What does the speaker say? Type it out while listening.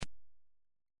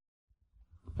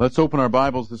Let's open our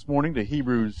Bibles this morning to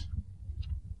Hebrews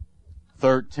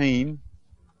 13.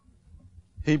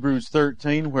 Hebrews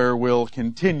 13, where we'll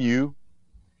continue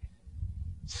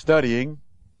studying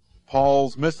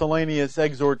Paul's miscellaneous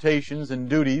exhortations and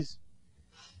duties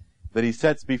that he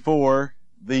sets before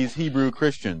these Hebrew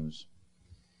Christians.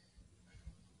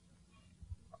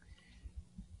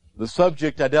 The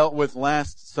subject I dealt with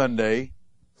last Sunday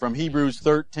from Hebrews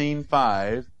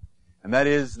 13:5, and that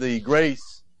is the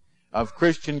grace of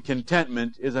Christian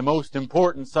contentment, is a most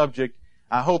important subject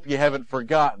I hope you haven't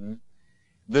forgotten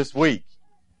this week.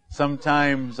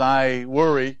 Sometimes I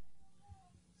worry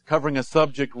covering a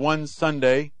subject one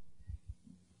Sunday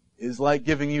is like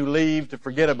giving you leave to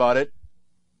forget about it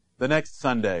the next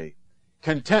Sunday.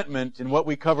 Contentment in what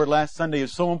we covered last Sunday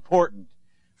is so important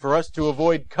for us to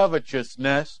avoid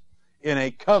covetousness in a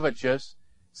covetous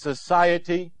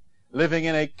society, living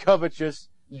in a covetous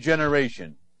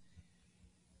generation.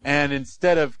 And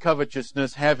instead of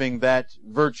covetousness, having that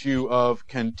virtue of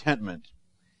contentment.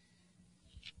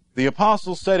 The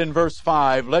apostle said in verse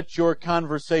 5, "Let your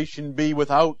conversation be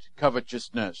without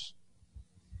covetousness,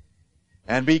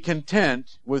 and be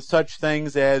content with such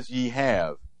things as ye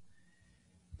have."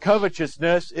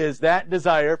 Covetousness is that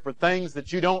desire for things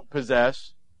that you don't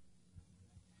possess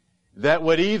that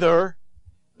would either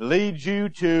lead you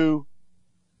to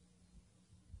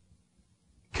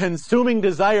consuming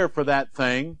desire for that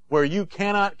thing where you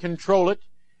cannot control it.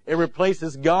 It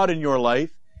replaces God in your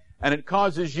life, and it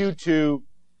causes you to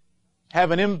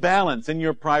have an imbalance in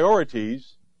your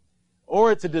priorities,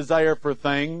 or it's a desire for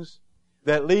things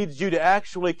that leads you to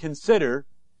actually consider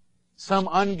some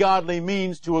ungodly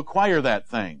means to acquire that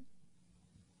thing.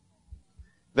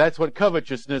 That's what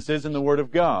covetousness is in the Word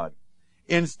of God.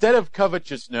 Instead of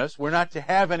covetousness, we're not to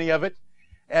have any of it,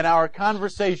 and our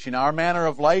conversation, our manner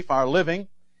of life, our living,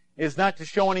 is not to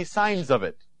show any signs of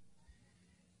it.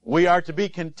 We are to be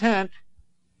content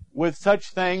with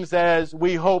such things as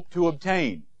we hope to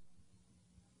obtain.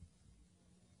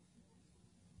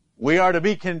 We are to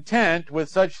be content with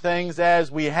such things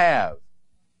as we have.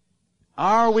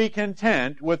 Are we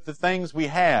content with the things we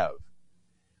have?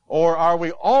 Or are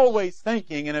we always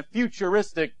thinking in a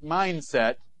futuristic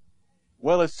mindset,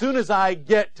 well, as soon as I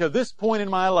get to this point in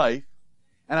my life,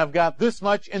 and I've got this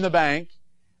much in the bank,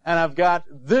 and I've got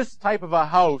this type of a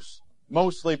house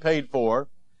mostly paid for,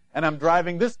 and I'm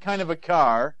driving this kind of a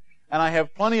car, and I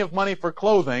have plenty of money for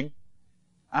clothing,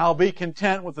 I'll be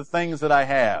content with the things that I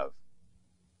have.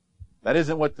 That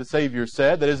isn't what the Savior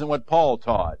said. That isn't what Paul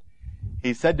taught.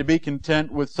 He said to be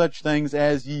content with such things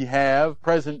as ye have,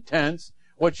 present tense.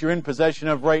 What you're in possession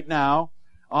of right now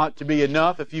ought to be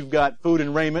enough if you've got food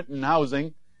and raiment and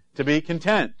housing to be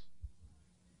content.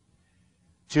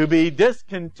 To be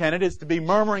discontented is to be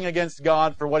murmuring against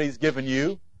God for what He's given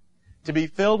you, to be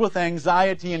filled with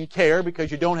anxiety and care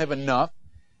because you don't have enough,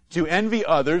 to envy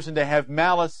others and to have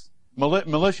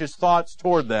malicious thoughts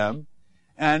toward them,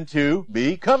 and to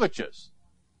be covetous.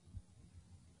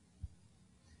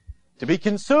 To be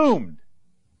consumed,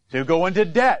 to go into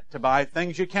debt, to buy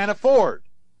things you can't afford,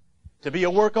 to be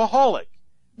a workaholic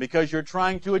because you're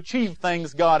trying to achieve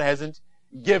things God hasn't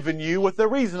given you with a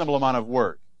reasonable amount of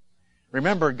work.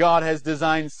 Remember, God has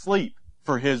designed sleep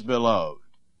for His beloved.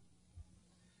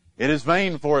 It is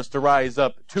vain for us to rise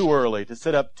up too early, to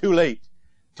sit up too late,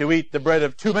 to eat the bread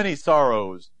of too many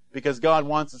sorrows, because God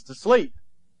wants us to sleep.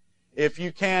 If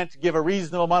you can't give a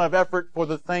reasonable amount of effort for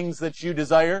the things that you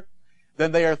desire,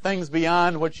 then they are things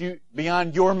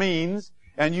beyond your means,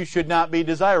 and you should not be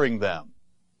desiring them.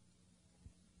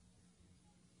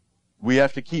 We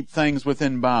have to keep things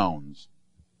within bounds.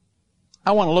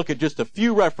 I want to look at just a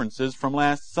few references from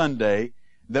last Sunday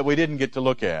that we didn't get to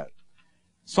look at.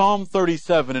 Psalm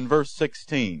 37 and verse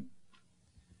 16.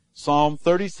 Psalm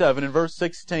 37 and verse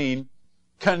 16.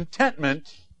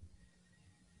 Contentment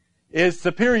is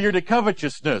superior to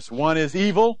covetousness. One is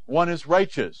evil, one is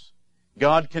righteous.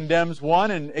 God condemns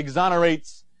one and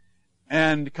exonerates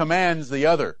and commands the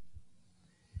other.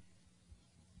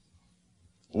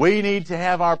 We need to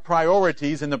have our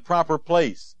priorities in the proper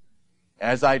place.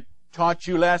 As I taught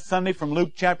you last Sunday from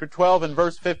Luke chapter 12 and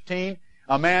verse 15,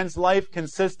 a man's life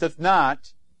consisteth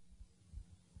not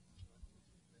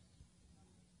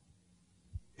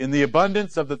in the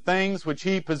abundance of the things which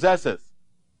he possesseth.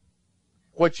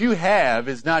 What you have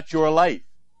is not your life,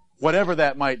 whatever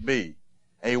that might be.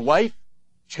 A wife,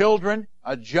 children,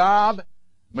 a job,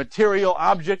 material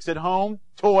objects at home,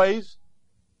 toys.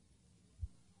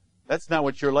 That's not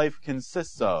what your life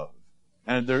consists of.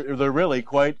 And they're really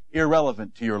quite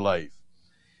irrelevant to your life.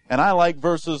 And I like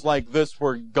verses like this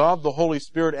where God the Holy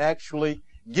Spirit actually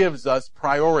gives us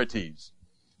priorities.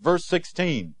 Verse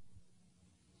 16.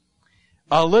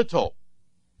 A little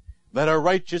that a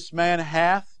righteous man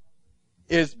hath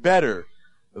is better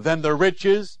than the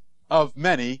riches of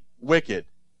many wicked.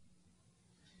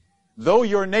 Though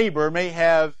your neighbor may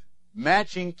have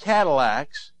matching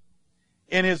Cadillacs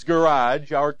in his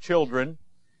garage, our children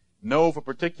know of a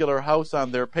particular house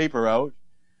on their paper route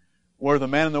where the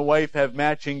man and the wife have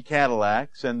matching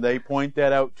Cadillacs, and they point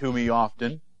that out to me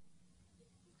often.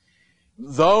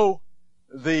 Though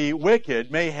the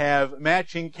wicked may have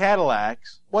matching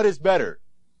Cadillacs, what is better?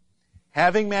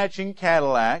 Having matching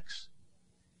Cadillacs,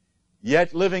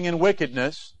 yet living in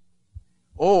wickedness,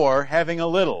 or having a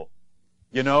little?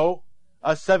 You know,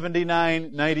 a 79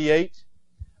 98,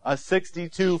 a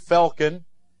 62 Falcon,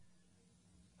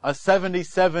 a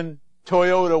 77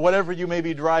 Toyota, whatever you may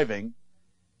be driving,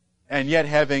 and yet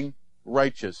having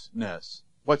righteousness.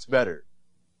 What's better?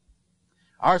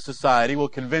 Our society will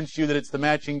convince you that it's the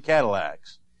matching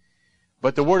Cadillacs.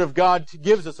 But the Word of God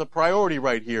gives us a priority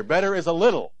right here. Better is a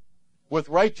little with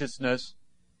righteousness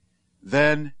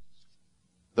than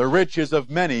the riches of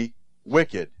many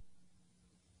wicked.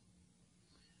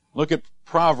 Look at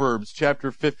Proverbs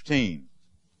chapter 15.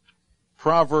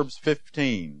 Proverbs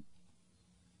 15.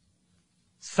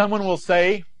 Someone will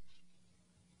say,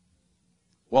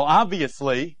 well,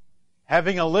 obviously,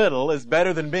 having a little is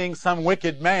better than being some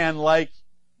wicked man like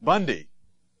Bundy.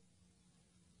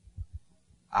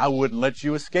 I wouldn't let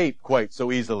you escape quite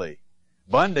so easily.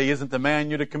 Bundy isn't the man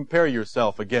you're to compare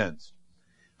yourself against.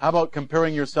 How about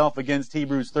comparing yourself against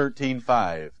Hebrews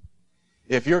 13:5?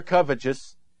 If you're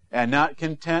covetous and not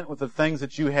content with the things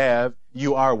that you have,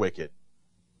 you are wicked.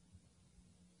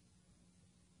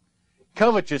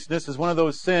 Covetousness is one of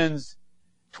those sins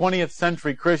 20th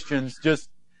century Christians just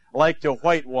like to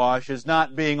whitewash as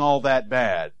not being all that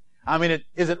bad. I mean,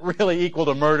 is it really equal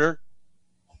to murder?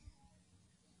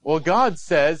 Well, God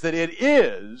says that it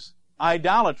is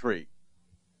idolatry.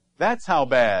 That's how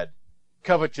bad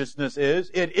covetousness is.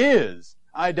 It is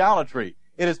idolatry.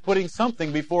 It is putting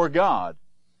something before God.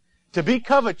 To be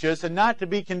covetous and not to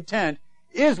be content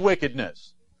is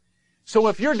wickedness. So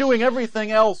if you're doing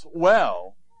everything else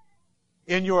well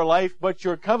in your life, but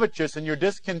you're covetous and you're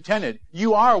discontented,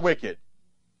 you are wicked.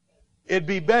 It'd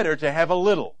be better to have a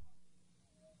little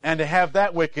and to have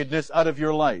that wickedness out of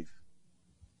your life.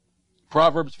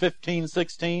 Proverbs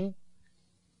 15:16.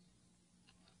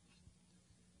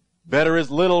 Better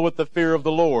is little with the fear of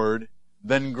the Lord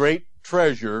than great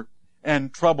treasure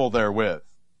and trouble therewith.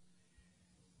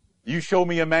 You show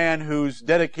me a man who's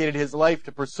dedicated his life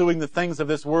to pursuing the things of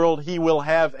this world, he will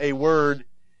have a word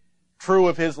true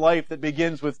of his life that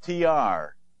begins with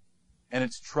TR. And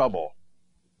it's trouble.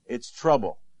 It's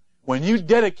trouble. When you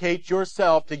dedicate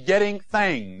yourself to getting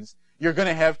things, you're going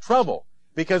to have trouble.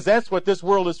 Because that's what this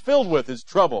world is filled with, is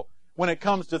trouble when it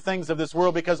comes to things of this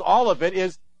world, because all of it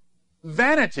is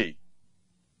vanity.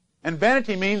 And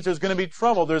vanity means there's going to be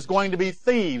trouble. There's going to be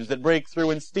thieves that break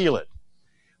through and steal it.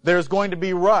 There's going to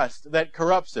be rust that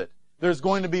corrupts it. There's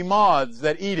going to be moths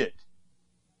that eat it.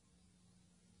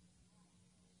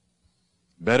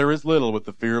 Better is little with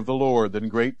the fear of the Lord than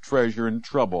great treasure and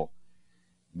trouble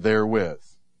therewith.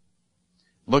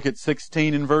 Look at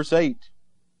 16 and verse 8.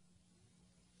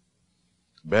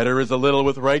 Better is a little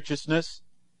with righteousness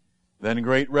than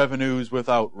great revenues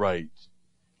without right.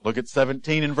 Look at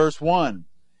 17 and verse 1.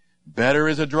 Better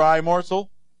is a dry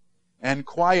morsel and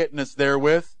quietness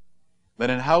therewith than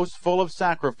an house full of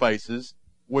sacrifices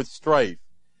with strife.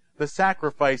 The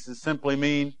sacrifices simply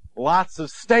mean lots of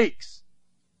steaks,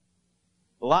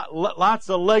 lots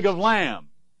of leg of lamb.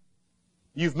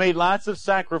 You've made lots of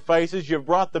sacrifices, you've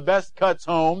brought the best cuts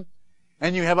home,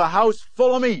 and you have a house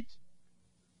full of meat.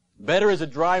 Better is a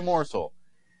dry morsel.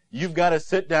 You've got to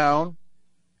sit down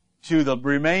to the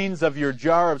remains of your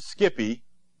jar of Skippy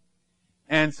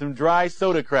and some dry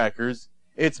soda crackers.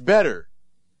 It's better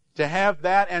to have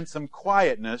that and some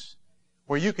quietness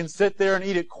where you can sit there and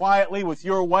eat it quietly with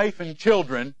your wife and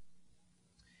children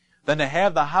than to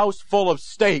have the house full of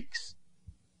steaks,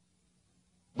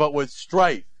 but with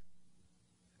strife,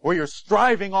 where you're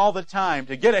striving all the time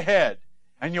to get ahead,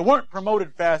 and you weren't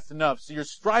promoted fast enough, so you're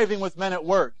striving with men at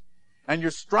work, and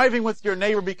you're striving with your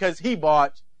neighbor because he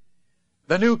bought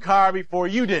the new car before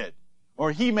you did,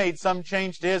 or he made some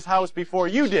change to his house before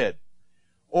you did,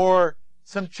 or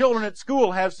some children at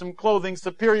school have some clothing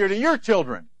superior to your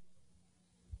children.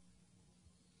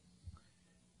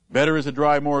 Better is a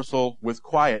dry morsel with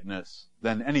quietness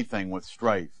than anything with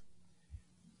strife.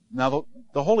 Now,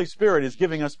 the Holy Spirit is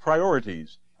giving us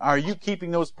priorities. Are you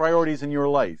keeping those priorities in your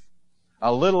life?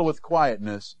 A little with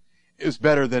quietness is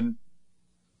better than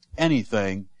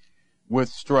anything with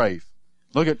strife.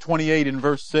 Look at 28 in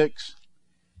verse 6.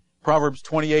 Proverbs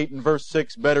 28 and verse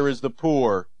 6, better is the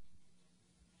poor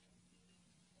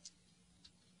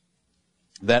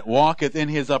that walketh in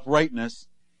his uprightness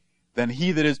than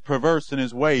he that is perverse in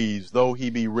his ways, though he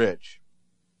be rich.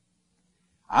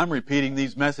 I'm repeating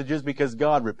these messages because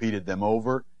God repeated them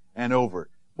over and over.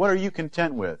 What are you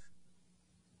content with?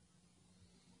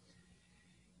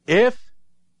 If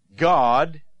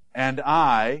God and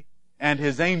I and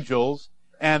His angels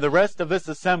and the rest of this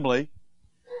assembly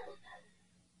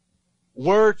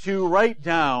were to write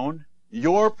down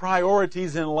your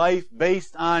priorities in life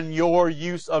based on your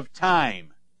use of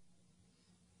time,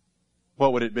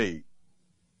 what would it be?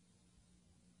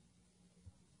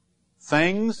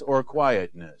 Things or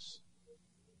quietness?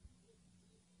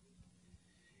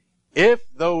 If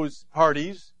those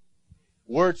parties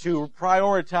were to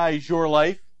prioritize your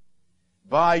life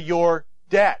by your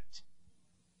debt,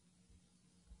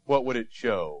 what would it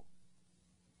show?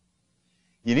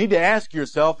 You need to ask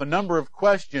yourself a number of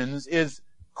questions. Is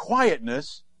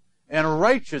quietness and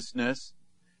righteousness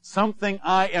something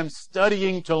I am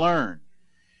studying to learn?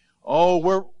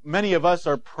 Many of us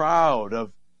are proud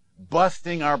of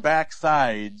busting our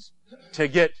backsides to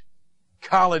get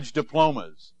college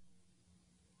diplomas.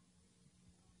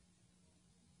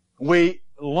 We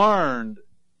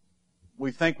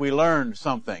think we learned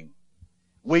something.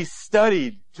 We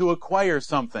studied to acquire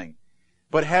something.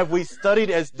 But have we studied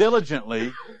as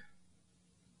diligently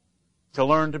to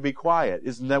learn to be quiet?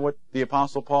 Isn't that what the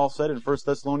Apostle Paul said in 1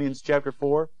 Thessalonians chapter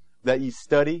 4? That ye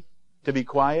study to be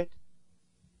quiet?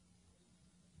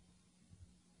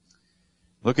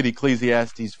 Look at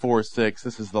Ecclesiastes 4:6.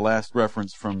 This is the last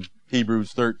reference from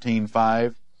Hebrews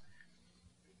 13:5.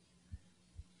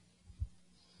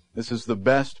 This is the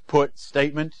best put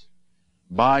statement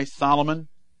by Solomon.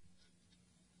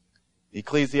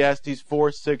 Ecclesiastes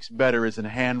 4:6, better is an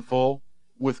handful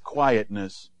with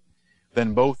quietness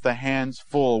than both the hands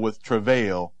full with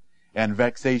travail and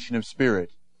vexation of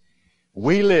spirit.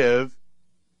 We live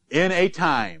in a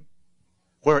time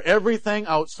where everything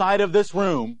outside of this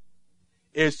room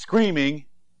is screaming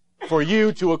for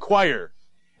you to acquire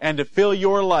and to fill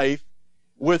your life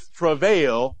with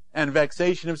travail and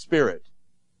vexation of spirit.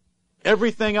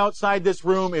 Everything outside this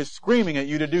room is screaming at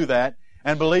you to do that,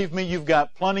 and believe me, you've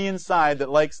got plenty inside that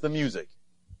likes the music.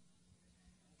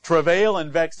 Travail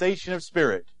and vexation of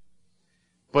spirit.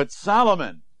 But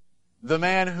Solomon, the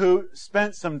man who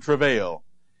spent some travail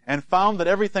and found that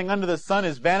everything under the sun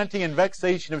is vanity and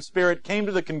vexation of spirit, came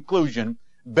to the conclusion,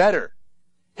 better.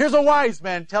 Here's a wise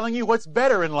man telling you what's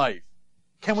better in life.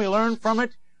 Can we learn from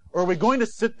it? Or are we going to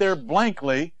sit there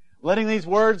blankly, letting these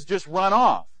words just run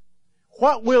off?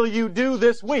 What will you do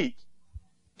this week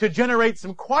to generate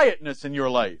some quietness in your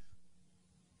life?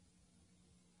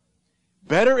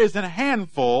 Better is a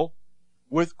handful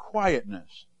with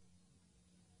quietness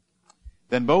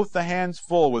than both the hands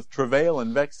full with travail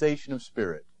and vexation of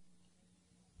spirit.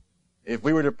 If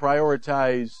we were to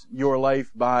prioritize your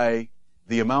life by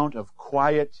the amount of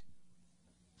quiet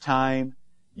time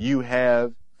you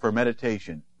have for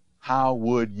meditation, how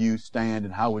would you stand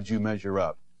and how would you measure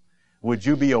up? Would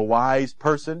you be a wise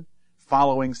person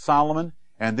following Solomon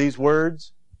and these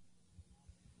words?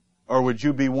 Or would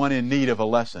you be one in need of a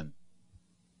lesson?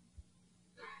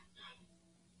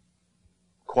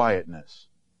 Quietness.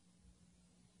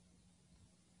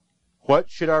 What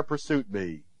should our pursuit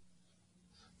be?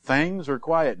 Things or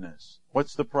quietness?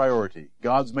 What's the priority?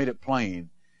 God's made it plain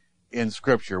in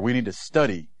Scripture. We need to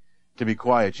study to be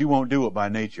quiet. You won't do it by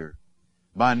nature.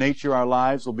 By nature, our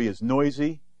lives will be as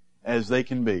noisy as they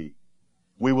can be.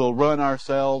 We will run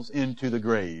ourselves into the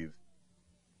grave.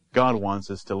 God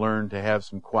wants us to learn to have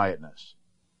some quietness.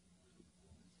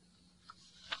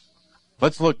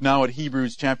 Let's look now at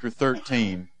Hebrews chapter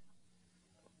 13.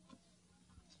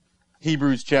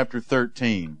 Hebrews chapter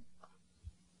 13.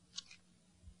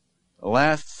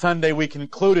 Last Sunday we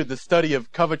concluded the study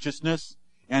of covetousness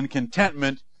and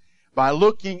contentment by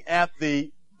looking at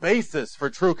the basis for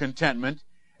true contentment,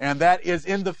 and that is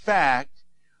in the fact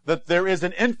that there is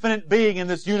an infinite being in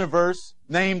this universe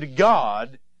named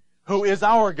God, who is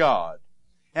our God.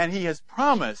 And He has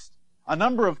promised a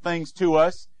number of things to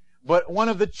us, but one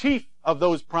of the chief of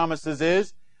those promises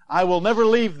is, I will never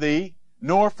leave thee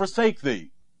nor forsake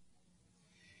thee.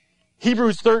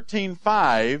 Hebrews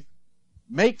 13:5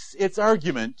 makes its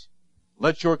argument,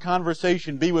 let your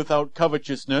conversation be without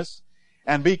covetousness,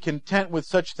 and be content with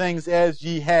such things as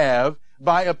ye have,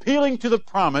 by appealing to the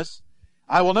promise,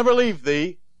 I will never leave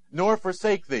thee nor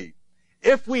forsake thee.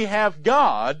 If we have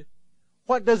God,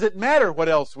 what does it matter what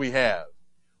else we have?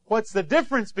 What's the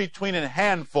difference between a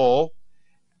handful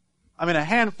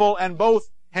and both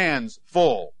hands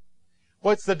full?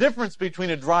 What's the difference between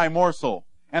a dry morsel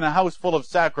and a house full of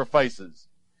sacrifices?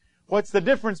 What's the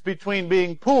difference between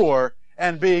being poor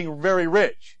and being very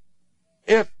rich?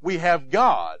 If we have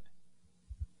God,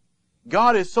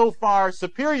 God is so far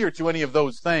superior to any of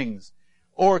those things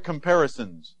or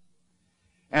comparisons.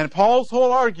 And Paul's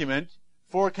whole argument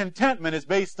for contentment is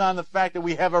based on the fact that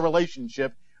we have a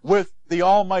relationship with the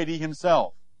Almighty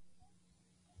Himself.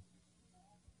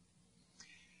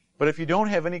 But if you don't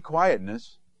have any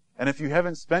quietness, and if you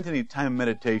haven't spent any time in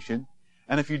meditation,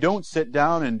 and if you don't sit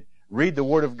down and read the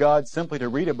Word of God simply to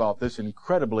read about this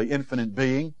incredibly infinite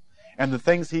being, and the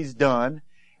things He's done,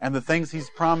 and the things He's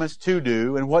promised to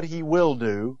do, and what He will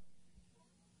do,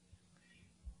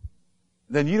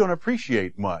 then you don't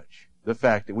appreciate much the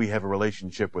fact that we have a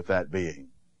relationship with that being.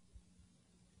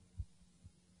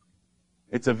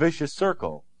 It's a vicious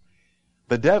circle.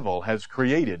 The devil has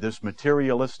created this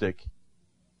materialistic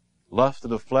lust of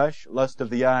the flesh, lust of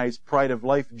the eyes, pride of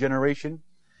life generation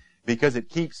because it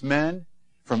keeps men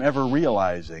from ever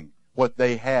realizing what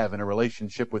they have in a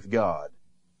relationship with God,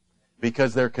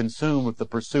 because they're consumed with the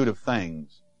pursuit of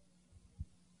things.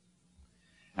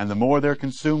 And the more they're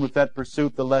consumed with that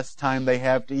pursuit, the less time they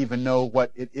have to even know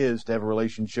what it is to have a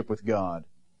relationship with God.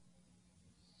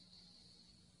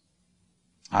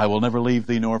 I will never leave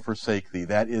thee nor forsake thee.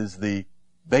 That is the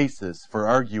basis for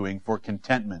arguing for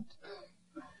contentment.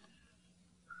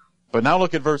 But now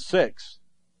look at verse 6.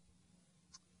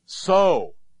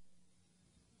 So,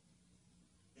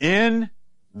 in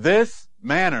this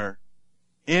manner,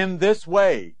 in this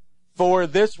way, for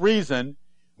this reason,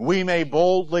 we may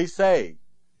boldly say.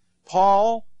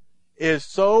 Paul is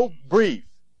so brief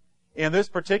in this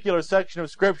particular section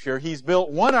of Scripture. He's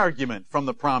built one argument from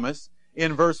the promise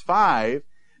in verse 5.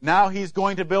 Now he's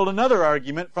going to build another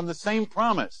argument from the same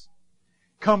promise,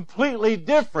 completely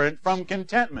different from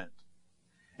contentment.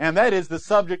 And that is the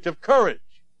subject of courage.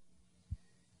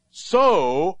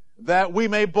 So that we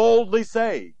may boldly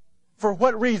say. For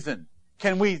what reason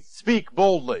can we speak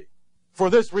boldly? For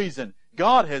this reason,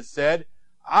 God has said,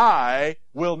 I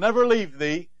will never leave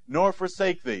thee nor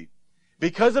forsake thee.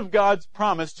 Because of God's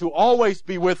promise to always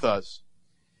be with us,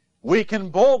 we can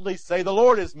boldly say, the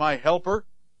Lord is my helper,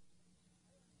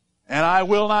 and I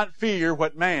will not fear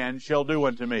what man shall do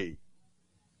unto me.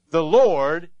 The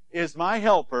Lord is my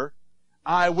helper,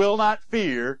 I will not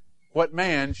fear what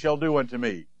man shall do unto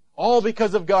me. All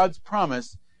because of God's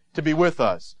promise to be with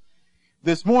us.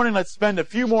 This morning, let's spend a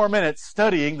few more minutes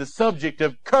studying the subject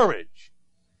of courage.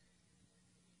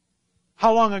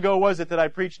 How long ago was it that I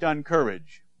preached on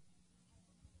courage?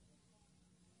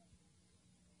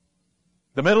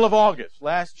 The middle of August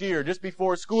last year, just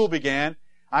before school began,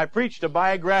 I preached a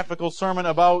biographical sermon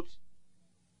about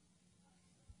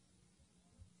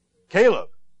Caleb.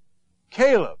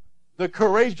 Caleb, the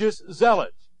courageous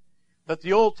zealot that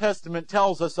the Old Testament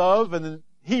tells us of, and the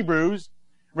Hebrews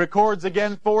records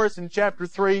again for us in chapter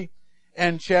 3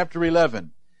 and chapter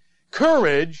 11.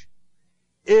 Courage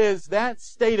is that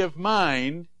state of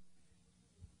mind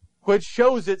which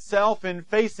shows itself in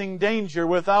facing danger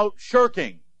without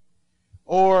shirking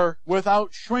or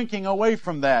without shrinking away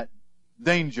from that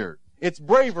danger. It's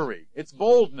bravery, it's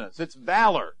boldness, it's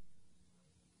valor.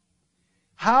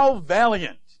 How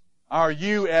valiant are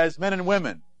you as men and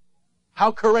women?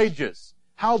 How courageous,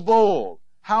 how bold,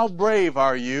 how brave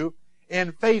are you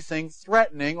in facing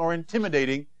threatening or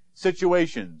intimidating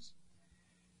situations?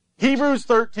 Hebrews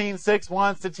 13:6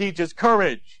 wants to teach us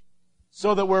courage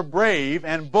so that we're brave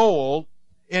and bold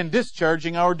in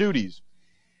discharging our duties.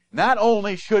 Not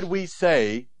only should we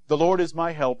say, the Lord is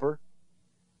my helper,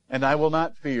 and I will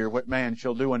not fear what man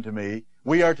shall do unto me,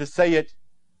 we are to say it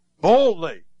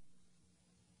boldly,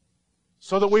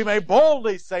 so that we may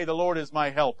boldly say, the Lord is my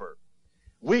helper.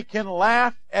 We can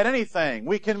laugh at anything.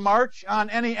 We can march on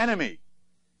any enemy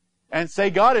and say,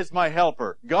 God is my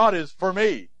helper. God is for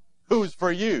me. Who's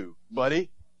for you, buddy?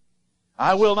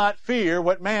 I will not fear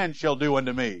what man shall do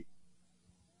unto me.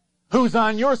 Who's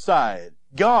on your side?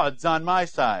 God's on my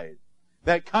side.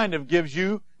 That kind of gives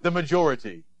you the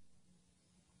majority,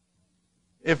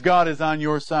 if God is on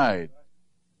your side.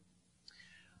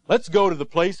 Let's go to the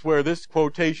place where this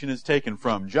quotation is taken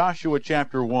from, Joshua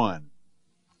chapter 1.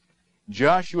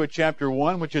 Joshua chapter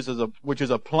 1, which is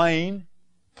a plain,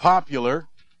 popular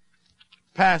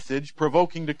passage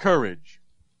provoking to courage.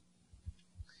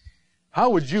 How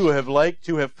would you have liked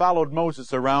to have followed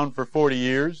Moses around for 40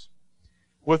 years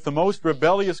with the most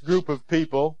rebellious group of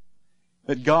people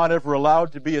that God ever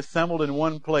allowed to be assembled in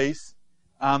one place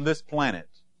on this planet,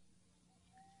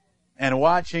 and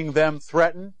watching them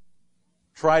threaten,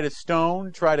 try to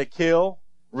stone, try to kill,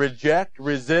 reject,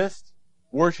 resist,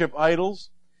 worship idols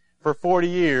for 40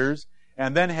 years,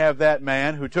 and then have that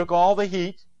man who took all the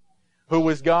heat, who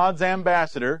was God's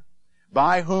ambassador,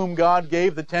 by whom God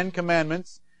gave the 10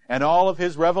 Commandments and all of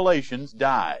His revelations,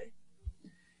 die.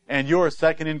 And you're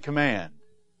second in command.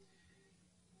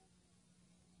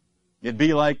 It'd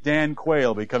be like Dan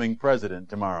Quayle becoming president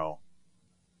tomorrow.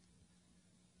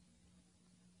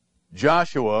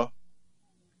 Joshua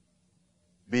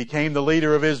became the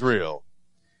leader of Israel.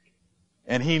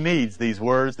 And he needs these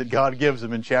words that God gives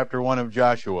him in chapter 1 of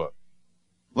Joshua.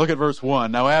 Look at verse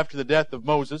 1. Now after the death of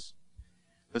Moses,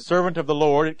 the servant of the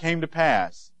Lord, it came to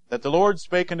pass that the Lord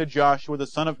spake unto Joshua the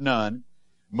son of Nun,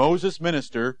 Moses'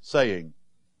 minister, saying,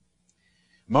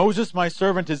 Moses my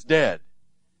servant is dead.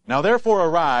 Now therefore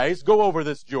arise, go over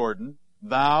this Jordan,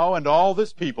 thou and all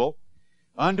this people,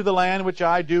 unto the land which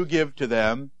I do give to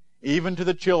them, even to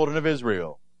the children of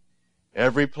Israel.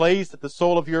 Every place that the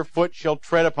sole of your foot shall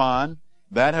tread upon,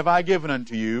 that have I given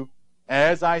unto you,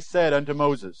 as I said unto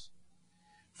Moses.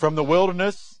 From the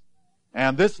wilderness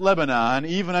and this Lebanon,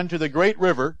 even unto the great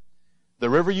river, the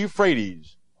river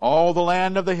Euphrates, all the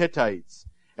land of the Hittites,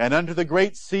 and unto the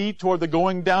great sea toward the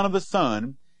going down of the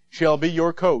sun, shall be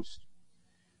your coast.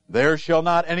 There shall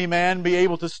not any man be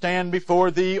able to stand before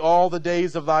thee all the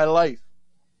days of thy life.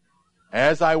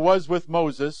 As I was with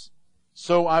Moses,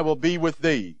 so I will be with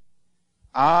thee.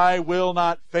 I will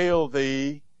not fail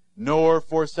thee, nor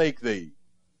forsake thee.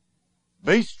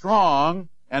 Be strong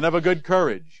and of a good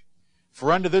courage,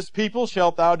 for unto this people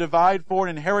shalt thou divide for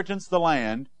an inheritance the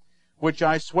land, which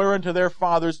I swear unto their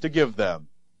fathers to give them.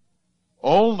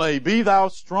 Only be thou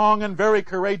strong and very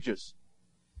courageous,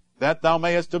 that thou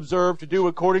mayest observe to do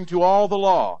according to all the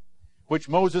law, which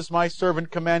Moses my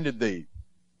servant commanded thee.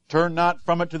 Turn not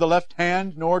from it to the left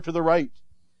hand, nor to the right,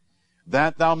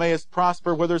 that thou mayest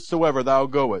prosper whithersoever thou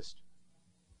goest.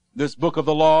 This book of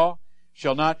the law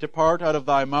shall not depart out of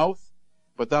thy mouth,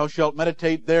 but thou shalt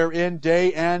meditate therein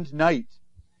day and night,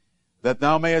 that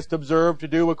thou mayest observe to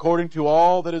do according to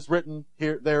all that is written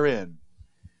therein.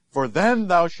 For then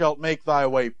thou shalt make thy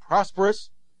way prosperous,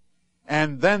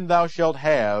 and then thou shalt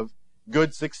have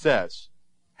good success.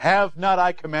 Have not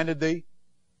I commanded thee?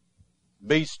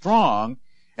 Be strong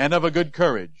and of a good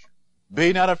courage.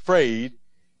 Be not afraid,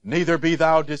 neither be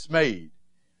thou dismayed.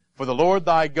 For the Lord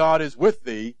thy God is with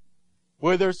thee,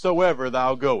 whithersoever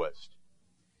thou goest.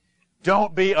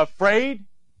 Don't be afraid.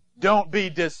 Don't be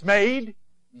dismayed.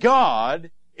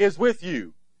 God is with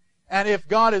you. And if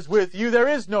God is with you, there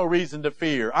is no reason to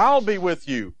fear. I'll be with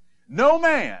you. No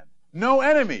man, no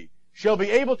enemy shall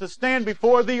be able to stand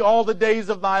before thee all the days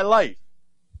of thy life.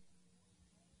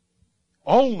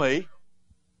 Only,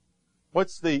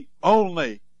 what's the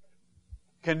only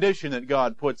condition that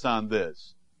God puts on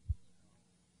this?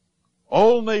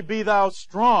 Only be thou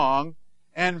strong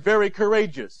and very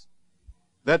courageous,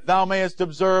 that thou mayest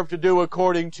observe to do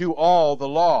according to all the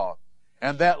law.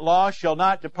 And that law shall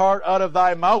not depart out of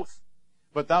thy mouth,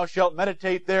 but thou shalt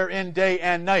meditate therein day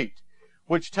and night,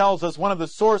 which tells us one of the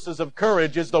sources of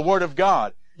courage is the Word of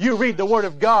God. You read the Word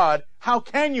of God, how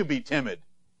can you be timid?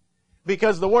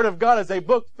 Because the Word of God is a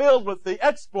book filled with the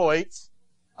exploits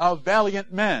of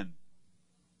valiant men.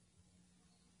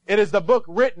 It is the book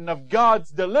written of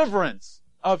God's deliverance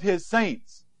of His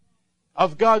saints,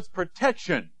 of God's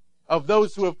protection of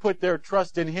those who have put their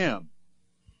trust in Him.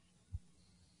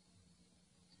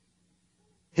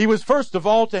 He was first of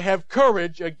all to have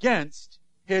courage against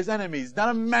his enemies. Not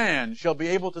a man shall be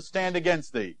able to stand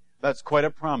against thee. That's quite a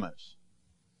promise.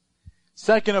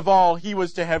 Second of all, he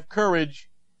was to have courage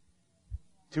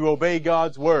to obey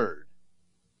God's Word.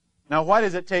 Now, why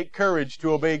does it take courage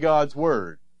to obey God's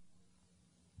Word?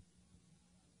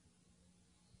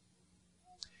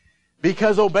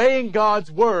 Because obeying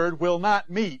God's Word will not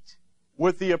meet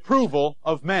with the approval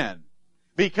of men.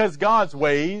 Because God's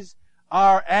ways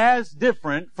are as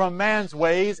different from man's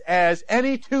ways as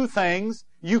any two things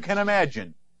you can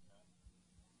imagine.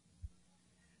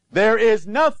 There is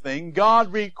nothing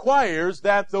God requires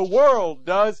that the world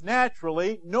does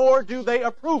naturally, nor do they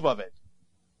approve of it.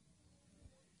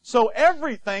 So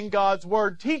everything God's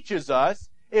Word teaches us,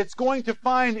 it's going to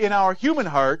find in our human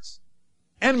hearts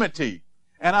enmity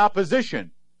and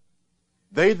opposition.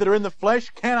 They that are in the flesh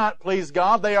cannot please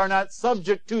God. They are not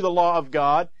subject to the law of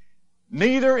God.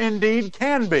 Neither indeed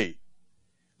can be.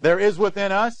 There is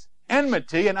within us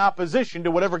enmity and opposition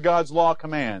to whatever God's law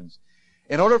commands.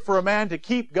 In order for a man to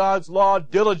keep God's law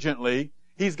diligently,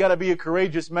 he's got to be a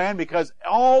courageous man, because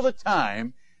all the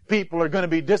time people are going to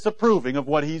be disapproving of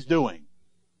what he's doing.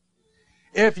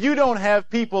 If you don't have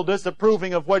people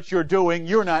disapproving of what you're doing,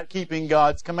 you're not keeping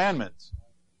God's commandments.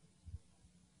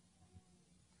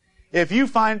 If you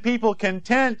find people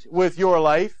content with your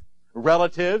life,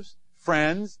 relatives,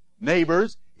 friends,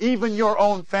 neighbors, even your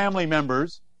own family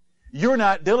members, you're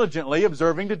not diligently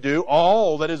observing to do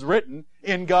all that is written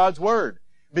in God's Word.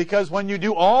 Because when you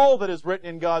do all that is written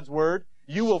in God's Word,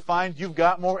 you will find you've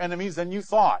got more enemies than you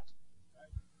thought.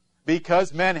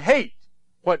 Because men hate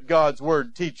what God's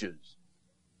Word teaches.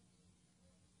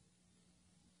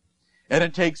 And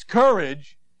it takes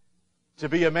courage to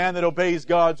be a man that obeys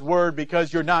God's Word,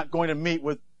 because you're not going to meet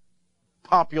with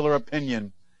popular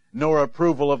opinion nor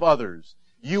approval of others.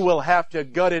 You will have to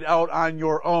gut it out on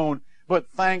your own. But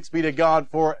thanks be to God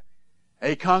for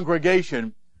a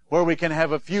congregation where we can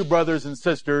have a few brothers and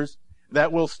sisters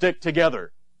that will stick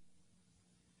together.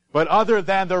 But other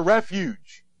than the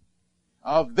refuge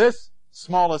of this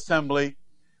small assembly,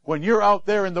 when you're out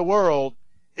there in the world,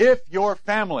 if your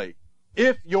family,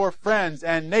 if your friends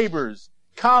and neighbors,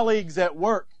 colleagues at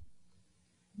work,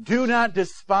 do not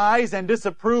despise and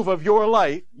disapprove of your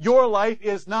life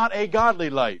is not a godly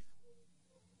life.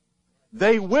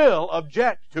 They will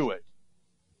object to it,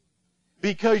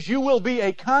 because you will be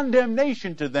a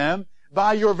condemnation to them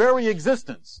by your very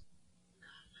existence.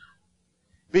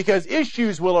 Because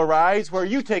issues will arise where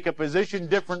you take a position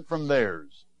different from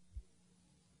theirs.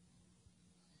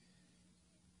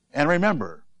 And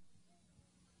remember,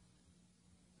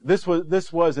 this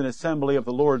was an assembly of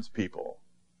the Lord's people.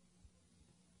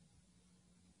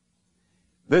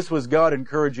 This was God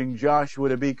encouraging Joshua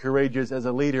to be courageous as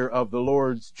a leader of the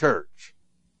Lord's church,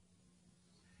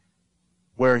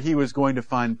 where he was going to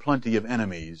find plenty of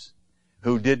enemies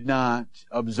who did not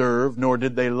observe, nor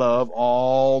did they love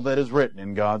all that is written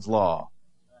in God's law.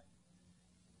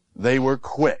 They were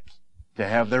quick to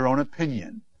have their own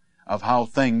opinion of how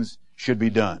things should be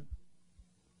done.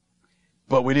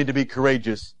 But we need to be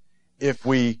courageous if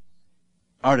we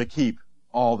are to keep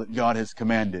all that God has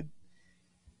commanded.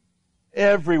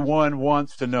 Everyone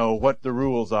wants to know what the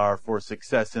rules are for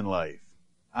success in life.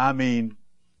 I mean,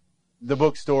 the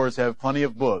bookstores have plenty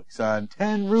of books on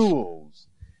 10 rules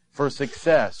for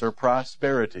success or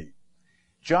prosperity.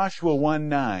 Joshua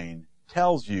 1:9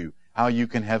 tells you how you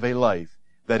can have a life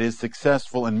that is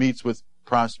successful and meets with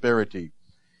prosperity.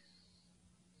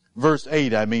 Verse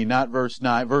 8, not verse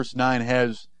 9. Verse 9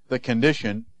 has the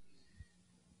condition.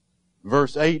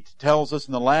 Verse 8 tells us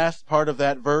in the last part of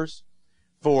that verse,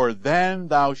 "For then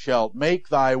thou shalt make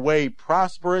thy way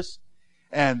prosperous,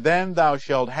 and then thou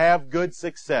shalt have good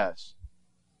success."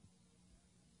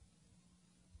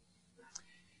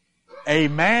 A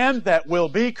man that will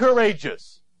be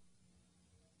courageous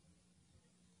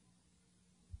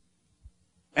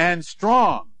and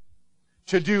strong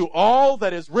to do all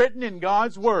that is written in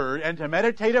God's Word and to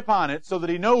meditate upon it so that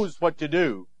he knows what to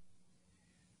do,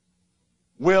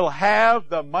 will have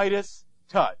the Midas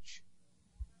touch.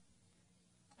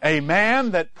 A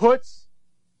man that puts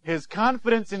his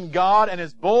confidence in God and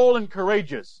is bold and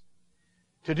courageous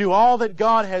to do all that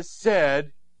God has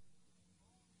said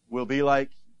will be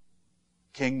like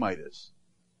King Midas.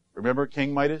 Remember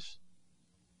King Midas?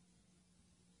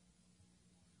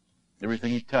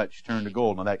 Everything he touched turned to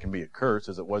gold. Now that can be a curse,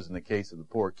 as it was in the case of the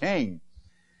poor king.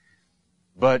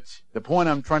 But the point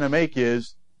I'm trying to make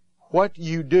is, what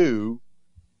you do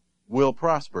will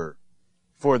prosper.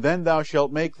 For then thou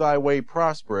shalt make thy way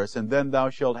prosperous, and then thou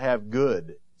shalt have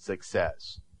good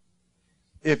success,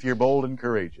 if you're bold and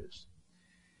courageous.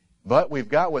 But we've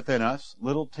got within us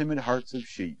little timid hearts of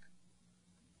sheep,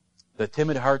 the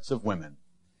timid hearts of women,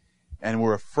 and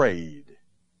we're afraid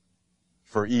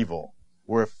for evil.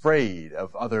 We're afraid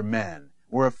of other men.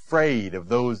 We're afraid of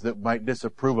those that might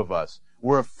disapprove of us.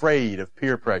 We're afraid of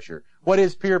peer pressure. What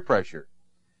is peer pressure?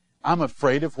 I'm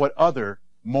afraid of what other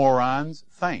morons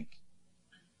think.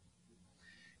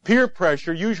 Peer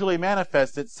pressure usually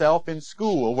manifests itself in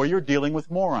school, where you're dealing with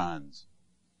morons.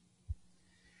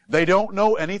 They don't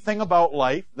know anything about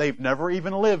life. They've never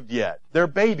even lived yet. They're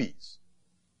babies.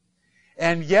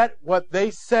 And yet what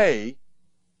they say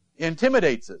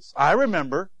intimidates us. I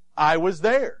remember I was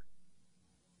there.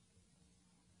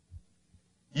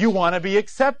 You want to be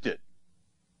accepted.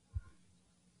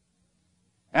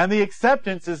 And the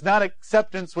acceptance is not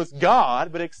acceptance with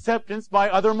God, but acceptance by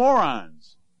other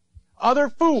morons. Other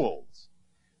fools.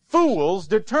 Fools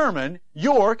determine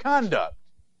your conduct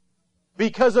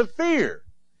because of fear.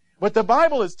 But the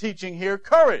Bible is teaching here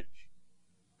courage.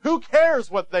 Who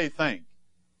cares what they think?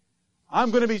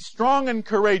 I'm going to be strong and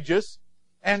courageous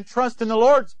and trust in the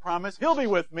Lord's promise. He'll be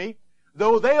with me,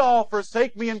 though they all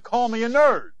forsake me and call me a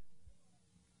nerd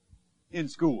in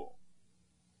school,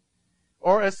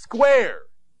 or a square,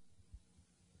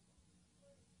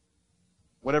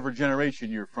 whatever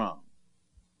generation you're from.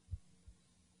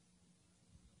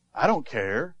 I don't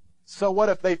care. So what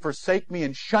if they forsake me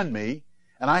and shun me,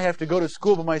 and I have to go to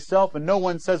school by myself and no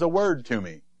one says a word to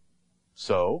me.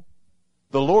 So,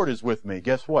 the Lord is with me.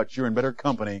 Guess what? You're in better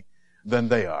company than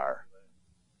they are.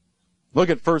 Look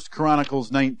at 1 Chronicles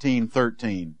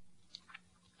 19:13.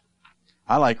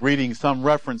 I like reading some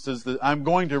references. I'm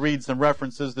going to read some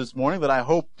references this morning that I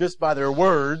hope just by their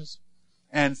words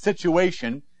and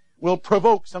situation will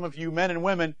provoke some of you men and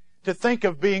women to think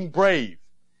of being brave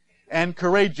and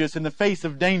courageous in the face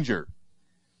of danger.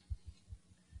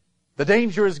 The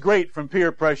danger is great from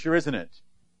peer pressure, isn't it?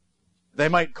 They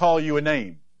might call you a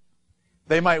name.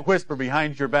 They might whisper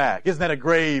behind your back. Isn't that a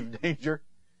grave danger?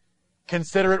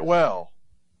 Consider it well.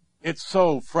 It's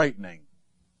so frightening.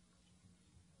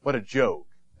 What a joke.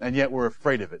 And yet we're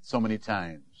afraid of it so many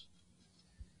times.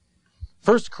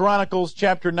 1 Chronicles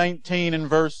chapter 19 and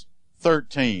verse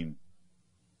 13.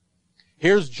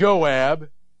 Here's Joab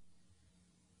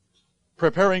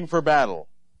preparing for battle.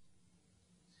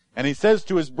 And he says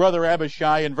to his brother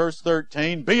Abishai in verse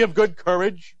 13, "Be of good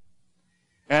courage,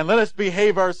 and let us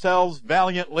behave ourselves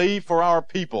valiantly for our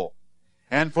people,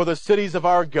 and for the cities of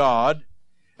our God,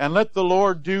 and let the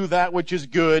Lord do that which is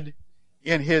good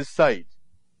in His sight."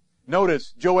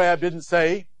 Notice, Joab didn't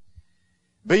say,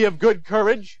 "Be of good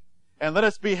courage, and let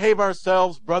us behave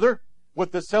ourselves, brother,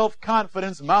 with the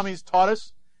self-confidence Mommy's taught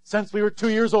us since we were 2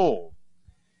 years old."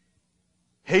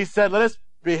 He said, "Let us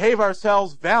behave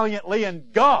ourselves valiantly,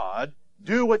 and God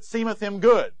do what seemeth Him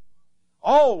good."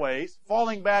 Always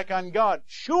falling back on God.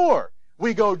 Sure,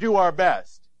 we go do our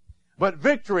best. But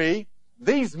victory,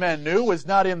 these men knew, was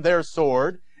not in their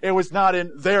sword. It was not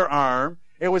in their arm.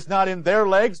 It was not in their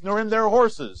legs, nor in their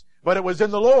horses. But it was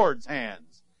in the Lord's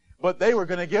hands. But they were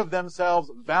going to give themselves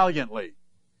valiantly.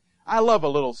 I love a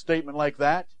little statement like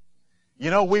that. You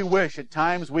know, we wish at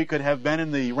times we could have been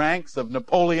in the ranks of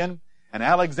Napoleon and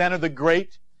Alexander the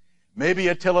Great, maybe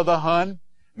Attila the Hun,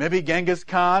 maybe Genghis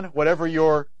Khan, whatever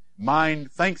your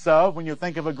mind thinks of when you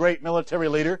think of a great military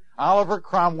leader, Oliver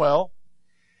Cromwell.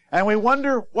 And we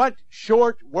wonder what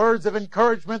short words of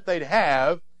encouragement they'd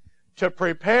have to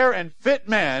prepare and fit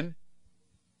men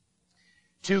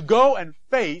to go and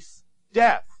face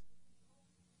death.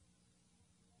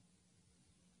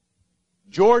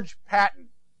 George Patton,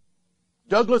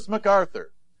 Douglas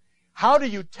MacArthur. How do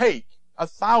you take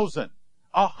 1,000,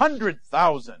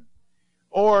 100,000,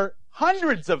 or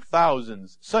hundreds of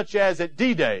thousands, such as at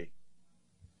D-Day,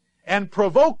 and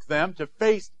provoke them to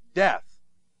face death?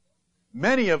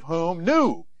 Many of whom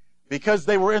knew, because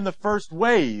they were in the first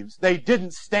waves, they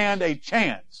didn't stand a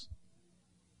chance.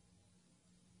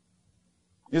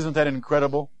 Isn't that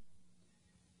incredible?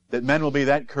 That men will be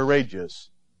that courageous,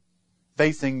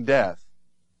 facing death.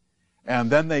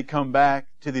 And then they come back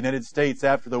to the United States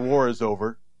after the war is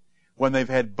over, when they've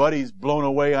had buddies blown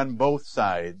away on both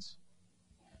sides.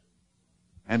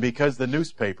 And because the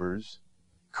newspapers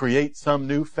create some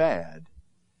new fad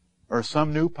or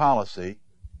some new policy,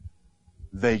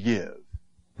 they give,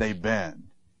 they bend,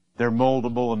 they're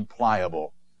moldable and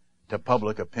pliable to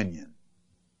public opinion.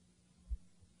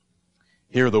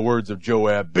 Hear the words of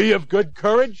Joab, "Be of good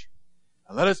courage,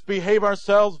 and let us behave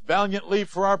ourselves valiantly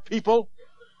for our people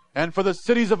and for the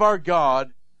cities of our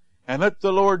God, and let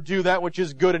the Lord do that which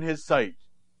is good in His sight."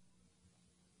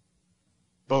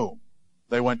 Boom.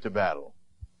 They went to battle.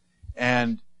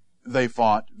 And they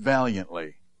fought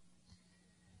valiantly.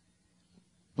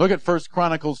 Look at 1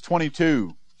 Chronicles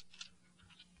 22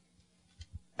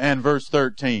 and verse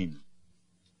 13.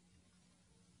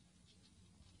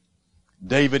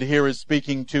 David here is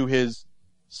speaking to his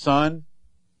son,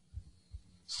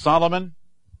 Solomon.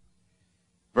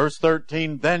 Verse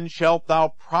 13, "Then shalt thou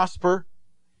prosper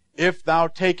if thou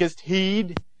takest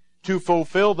heed to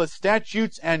fulfill the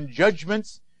statutes and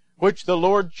judgments which the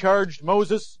Lord charged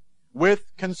Moses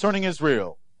with concerning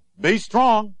Israel. Be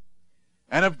strong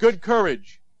and of good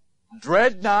courage.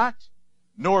 Dread not,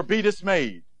 nor be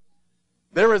dismayed."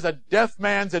 There is a deaf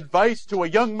man's advice to a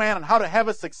young man on how to have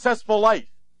a successful life.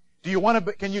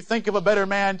 Can you think of a better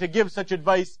man to give such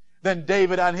advice than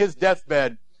David on his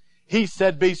deathbed? He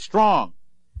said, "Be strong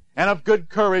and of good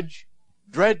courage.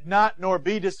 Dread not, nor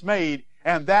be dismayed."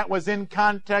 And that was in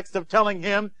context of telling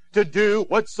him to do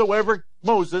whatsoever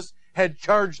Moses had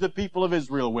charged the people of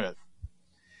Israel with.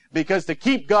 Because to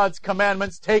keep God's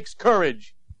commandments takes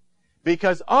courage.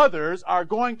 Because others are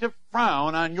going to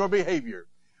frown on your behavior.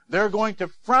 They're going to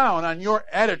frown on your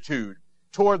attitude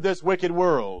toward this wicked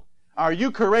world. Are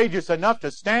you courageous enough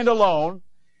to stand alone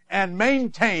and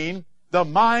maintain the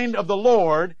mind of the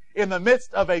Lord in the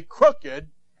midst of a crooked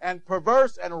and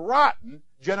perverse and rotten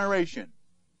generation?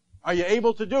 Are you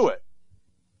able to do it?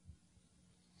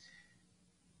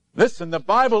 Listen, the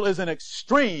Bible is an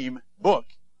extreme book.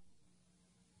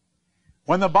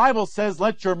 When the Bible says,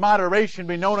 let your moderation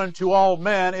be known unto all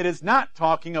men, it is not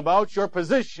talking about your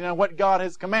position and what God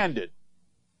has commanded.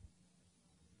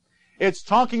 It's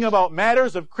talking about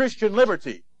matters of Christian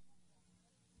liberty.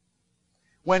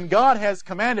 When God has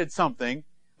commanded something,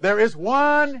 there is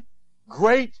one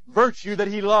great virtue that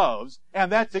He loves,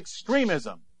 and that's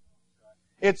extremism.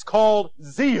 It's called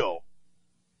zeal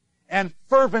and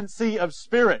fervency of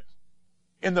spirit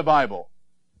in the Bible.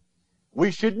 We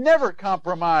should never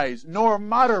compromise nor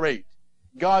moderate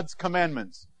God's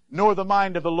commandments, nor the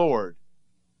mind of the Lord.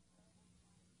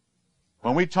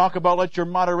 When we talk about let your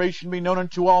moderation be known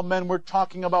unto all men, we're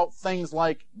talking about things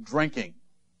like drinking,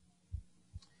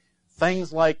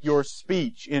 things like your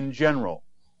speech in general,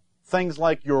 things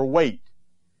like your weight.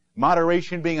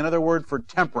 Moderation being another word for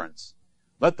temperance.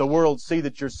 Let the world see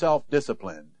that you're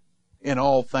self-disciplined in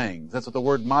all things. That's what the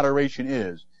word moderation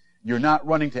is. You're not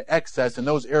running to excess in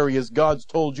those areas God's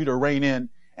told you to rein in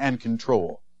and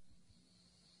control.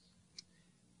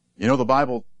 You know,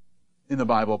 in the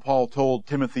Bible, Paul told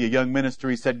Timothy, a young minister,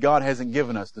 he said, God hasn't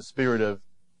given us the spirit of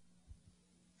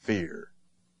fear.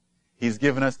 He's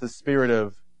given us the spirit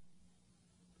of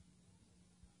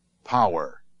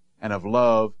power and of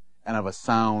love and of a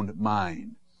sound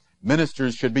mind.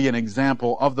 Ministers should be an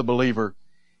example of the believer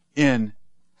in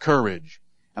courage.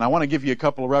 And I want to give you a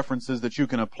couple of references that you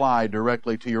can apply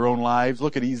directly to your own lives.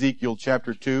 Look at Ezekiel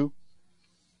chapter 2.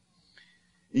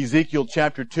 Ezekiel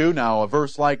chapter 2, now a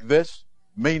verse like this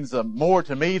means more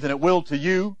to me than it will to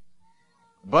you,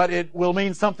 but it will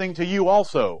mean something to you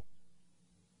also.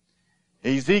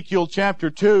 Ezekiel chapter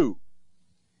 2,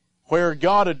 where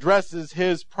God addresses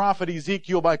His prophet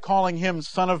Ezekiel by calling him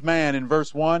Son of Man in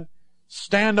verse 1,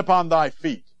 stand upon thy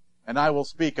feet, and I will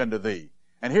speak unto thee.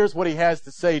 And here's what He has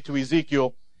to say to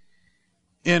Ezekiel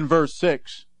in verse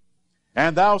 6.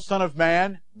 And thou, son of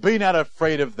man, be not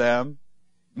afraid of them,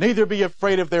 neither be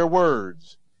afraid of their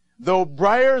words. Though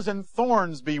briars and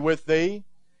thorns be with thee,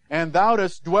 and thou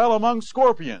dost dwell among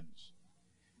scorpions,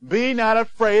 be not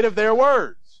afraid of their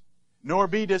words, nor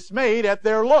be dismayed at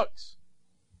their looks,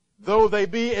 though they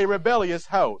be a rebellious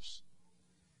house.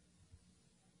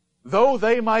 Though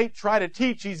they might try to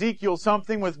teach Ezekiel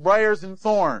something with briars and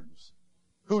thorns.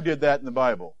 Who did that in the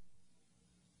Bible?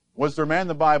 Was there a man in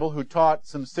the Bible who taught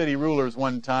some city rulers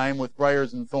one time with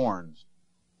briars and thorns?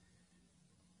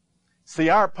 See,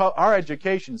 our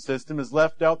education system has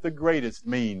left out the greatest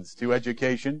means to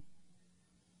education.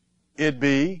 It'd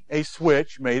be a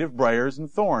switch made of briars and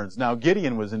thorns. Now,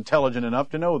 Gideon was intelligent enough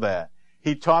to know that.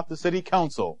 He taught the city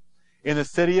council in the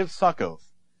city of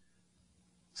Succoth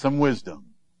some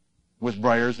wisdom with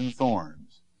briars and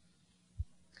thorns.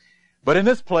 But in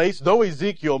this place, though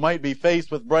Ezekiel might be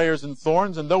faced with briars and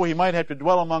thorns, and though he might have to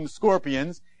dwell among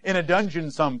scorpions in a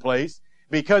dungeon someplace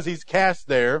because he's cast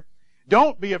there,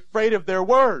 don't be afraid of their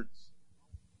words.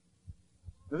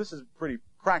 Now, this is pretty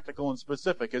practical and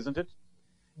specific, isn't it?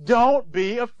 Don't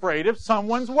be afraid of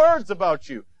someone's words about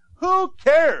you. Who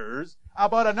cares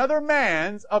about another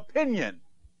man's opinion?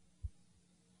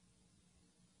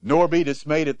 Nor be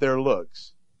dismayed at their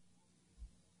looks.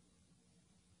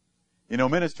 You know,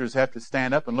 ministers have to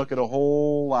stand up and look at a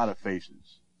whole lot of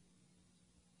faces.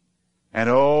 And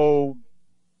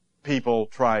people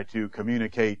try to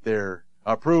communicate their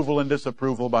approval and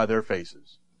disapproval by their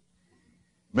faces.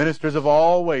 Ministers have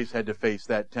always had to face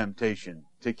that temptation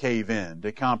to cave in,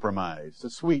 to compromise, to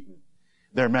sweeten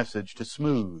their message, to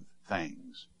smooth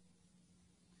things.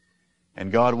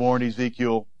 And God warned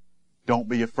Ezekiel, don't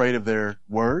be afraid of their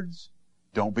words.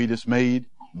 Don't be dismayed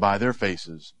by their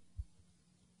faces.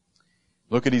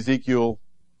 Look at Ezekiel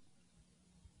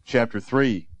chapter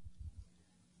 3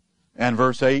 and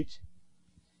verse 8.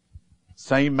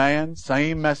 Same man,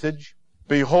 same message.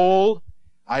 Behold,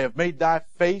 I have made thy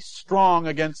face strong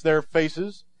against their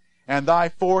faces, and thy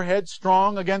forehead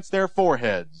strong against their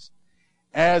foreheads.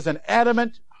 As an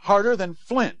adamant harder than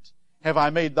flint have I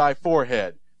made thy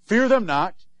forehead. Fear them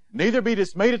not, neither be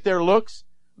dismayed at their looks,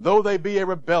 though they be a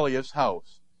rebellious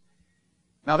house.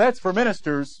 Now that's for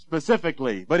ministers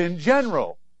specifically, but in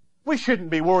general, we shouldn't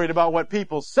be worried about what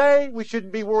people say. We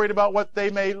shouldn't be worried about what they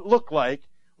may look like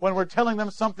when we're telling them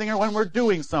something or when we're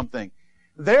doing something.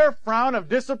 Their frown of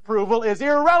disapproval is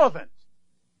irrelevant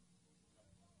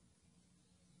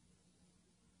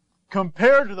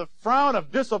compared to the frown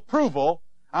of disapproval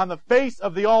on the face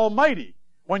of the Almighty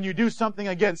when you do something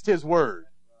against His Word.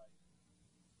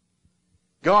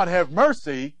 God have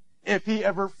mercy if He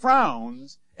ever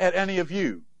frowns at any of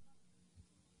you.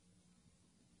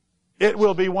 It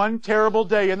will be one terrible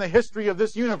day in the history of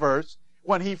this universe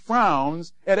when He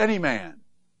frowns at any man.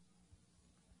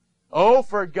 Oh,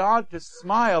 for God to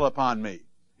smile upon me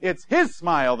It's His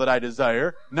smile that I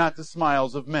desire, not the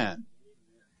smiles of men.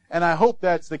 And I hope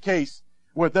that's the case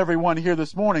with everyone here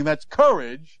this morning. That's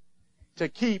courage to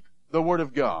keep the Word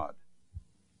of God.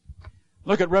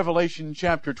 Look at Revelation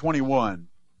chapter 21.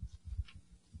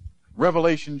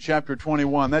 Revelation chapter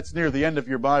 21. That's near the end of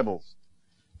your Bibles,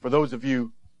 for those of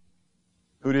you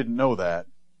who didn't know that.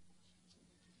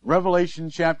 Revelation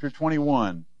chapter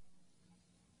 21.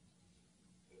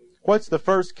 What's the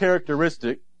first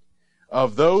characteristic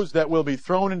of those that will be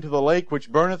thrown into the lake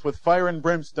which burneth with fire and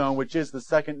brimstone, which is the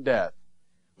second death?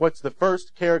 What's the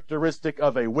first characteristic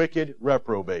of a wicked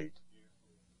reprobate?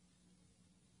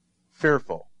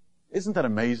 Fearful. Isn't that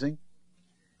amazing?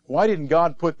 Why didn't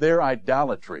God put their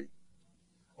idolatry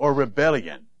or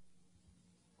rebellion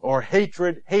or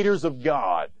hatred, haters of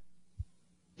God?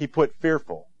 He put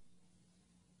fearful.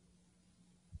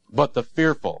 But the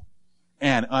fearful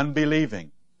and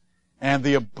unbelieving and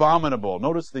the abominable.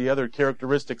 Notice the other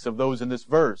characteristics of those in this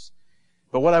verse.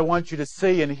 But what I want you to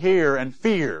see and hear and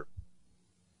fear.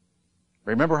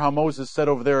 Remember how Moses said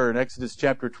over there in Exodus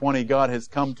chapter 20, God has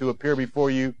come to appear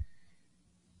before you.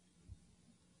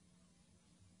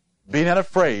 Be not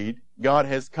afraid. God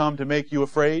has come to make you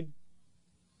afraid.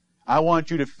 I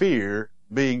want you to fear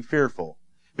being fearful,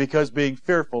 because being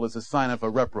fearful is a sign of a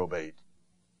reprobate.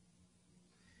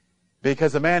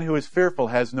 Because a man who is fearful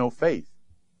has no faith.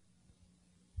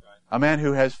 A man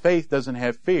who has faith doesn't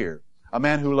have fear. A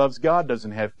man who loves God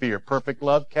doesn't have fear. Perfect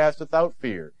love casteth out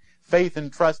fear. Faith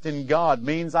and trust in God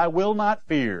means I will not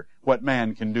fear what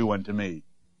man can do unto me.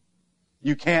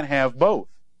 You can't have both.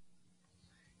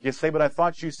 You say, but I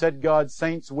thought you said God's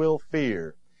saints will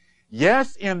fear.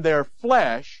 Yes, in their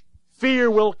flesh, fear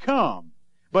will come.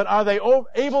 But are they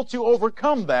able to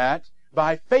overcome that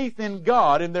by faith in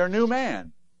God in their new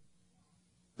man?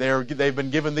 They've been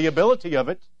given the ability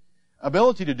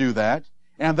to do that,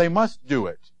 and they must do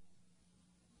it.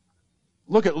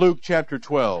 Look at Luke chapter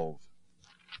 12.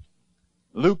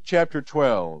 Luke chapter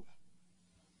 12.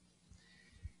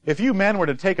 If you men were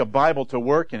to take a Bible to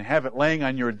work and have it laying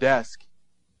on your desk,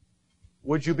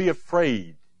 would you be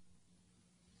afraid?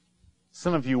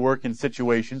 Some of you work in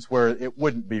situations where it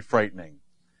wouldn't be frightening.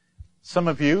 Some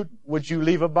of you, would you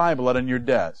leave a Bible out on your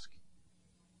desk?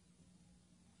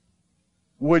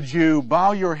 Would you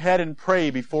bow your head and pray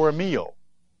before a meal?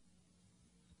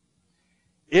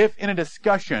 If in a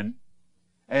discussion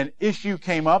an issue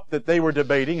came up that they were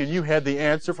debating and you had the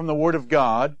answer from the Word of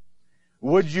God,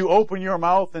 would you open your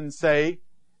mouth and say,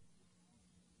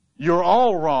 you're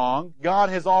all wrong, God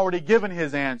has already given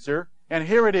His answer, and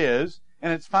here it is,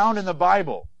 and it's found in the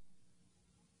Bible?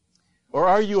 Or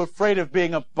are you afraid of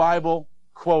being a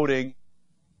Bible-quoting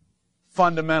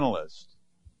fundamentalist?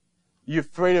 You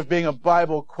afraid of being a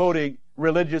Bible-quoting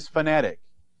religious fanatic?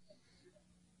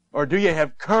 Or do you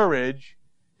have courage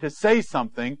to say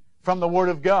something from the Word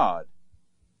of God?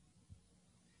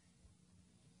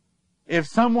 If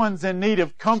someone's in need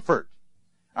of comfort,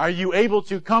 are you able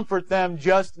to comfort them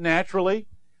just naturally?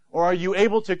 Or are you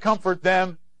able to comfort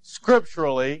them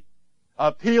scripturally,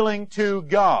 appealing to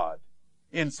God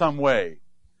in some way?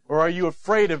 Or are you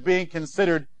afraid of being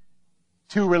considered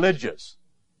too religious?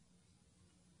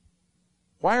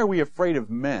 Why are we afraid of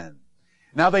men?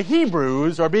 Now the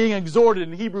Hebrews are being exhorted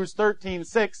in Hebrews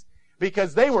 13:6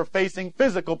 because they were facing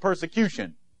physical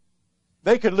persecution.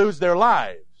 They could lose their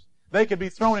lives. They could be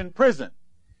thrown in prison.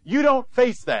 You don't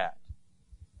face that.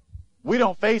 We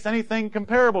don't face anything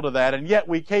comparable to that, and yet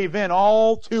we cave in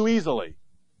all too easily.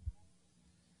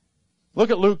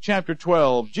 Look at Luke chapter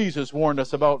 12. Jesus warned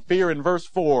us about fear in verse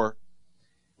 4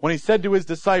 when He said to His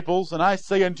disciples, "And I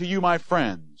say unto you, my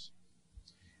friends,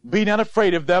 be not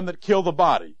afraid of them that kill the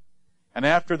body, and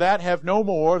after that have no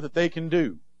more that they can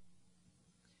do.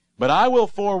 But I will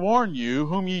forewarn you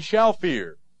whom ye shall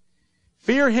fear.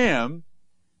 Fear him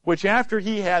which after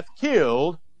he hath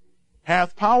killed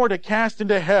hath power to cast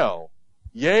into hell.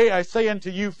 Yea, I say unto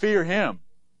you, fear him."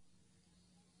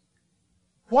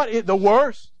 What is the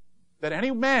worst that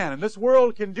any man in this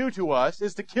world can do to us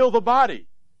is to kill the body.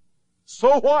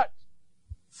 So what?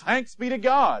 Thanks be to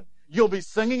God. You'll be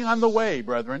singing on the way,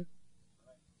 brethren.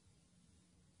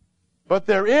 But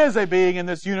there is a being in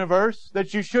this universe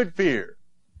that you should fear.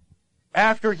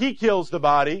 After He kills the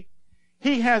body,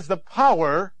 He has the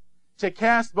power to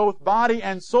cast both body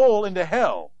and soul into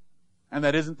hell. And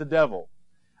that isn't the devil.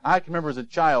 I can remember as a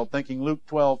child thinking Luke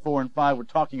 12:4 and 5 were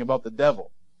talking about the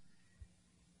devil.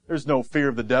 There's no fear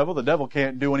of the devil. The devil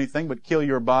can't do anything but kill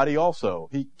your body also.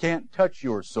 He can't touch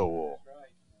your soul.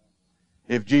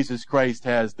 If Jesus Christ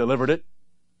has delivered it.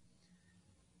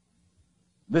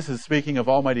 This is speaking of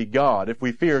Almighty God. If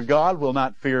we fear God, we'll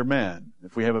not fear men.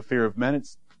 If we have a fear of men,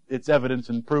 it's evidence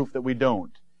and proof that we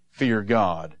don't fear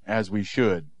God as we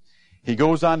should. He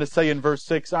goes on to say in verse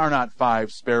 6, "Are not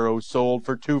 5 sparrows sold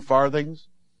for 2 farthings?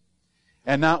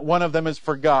 And not one of them is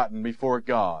forgotten before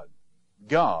God."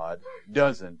 God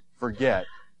doesn't forget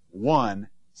one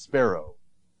sparrow.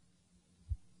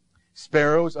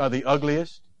 Sparrows are the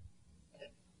ugliest,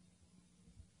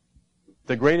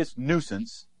 the greatest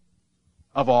nuisance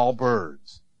of all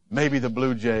birds. Maybe the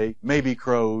blue jay, maybe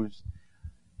crows,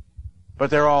 but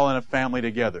they're all in a family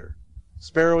together.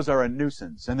 Sparrows are a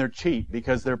nuisance, and they're cheap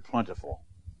because they're plentiful.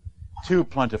 Too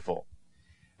plentiful.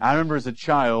 I remember as a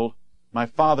child, my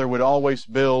father would always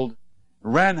build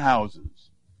wren houses.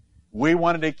 We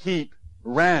wanted to keep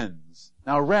wrens.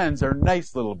 Now, wrens are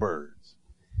nice little birds.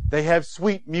 They have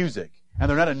sweet music, and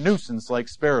they're not a nuisance like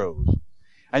sparrows.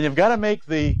 And you've got to make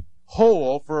the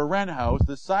hole for a wren house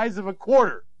the size of a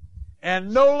quarter,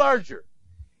 and no larger.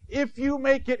 If you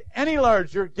make it any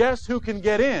larger, guess who can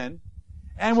get in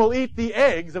and will eat the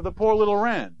eggs of the poor little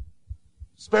wren?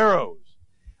 Sparrows.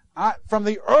 From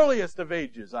the earliest of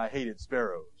ages, I hated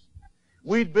sparrows.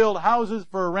 We'd build houses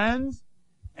for wrens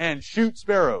and shoot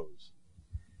sparrows.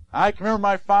 I can remember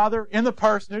my father in the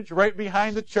parsonage right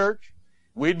behind the church.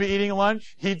 We'd be eating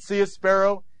lunch. He'd see a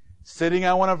sparrow sitting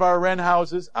on one of our wren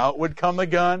houses. Out would come the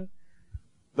gun.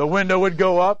 The window would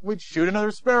go up. We'd shoot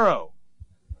another sparrow.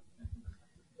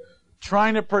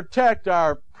 Trying to protect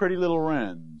our pretty little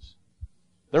wrens.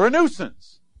 They're a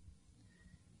nuisance.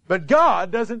 But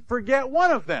God doesn't forget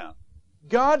one of them.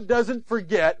 God doesn't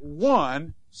forget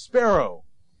one sparrow.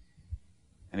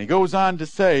 And he goes on to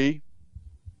say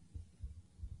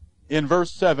in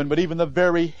verse 7, "But even the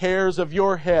very hairs of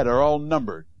your head are all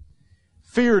numbered.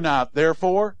 Fear not,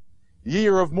 therefore, ye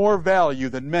are of more value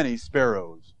than many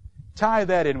sparrows." Tie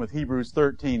that in with Hebrews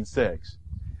 13:6.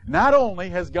 Not only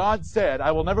has God said,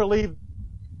 "I will never leave,"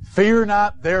 fear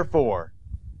not, therefore,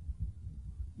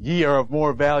 ye are of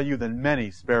more value than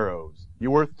many sparrows.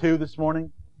 You worth 2 this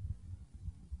morning?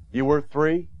 You worth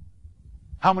 3?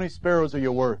 How many sparrows are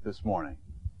you worth this morning?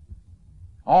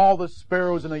 All the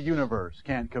sparrows in the universe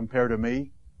can't compare to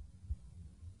me.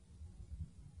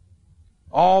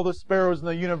 All the sparrows in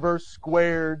the universe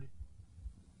squared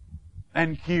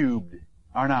and cubed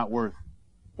are not worth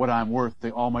what I'm worth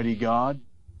to Almighty God.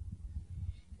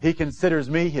 He considers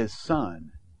me His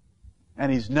son,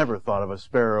 and He's never thought of a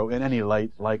sparrow in any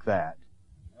light like that.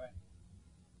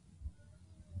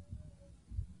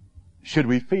 Should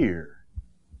we fear?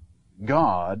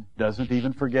 God doesn't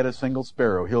even forget a single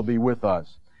sparrow. He'll be with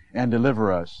us and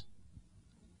deliver us.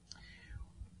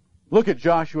 Look at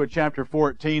Joshua chapter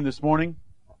 14 this morning.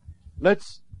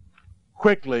 Let's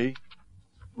quickly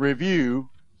review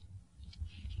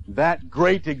that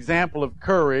great example of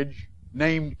courage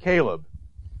named Caleb.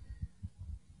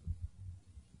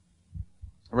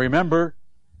 Remember,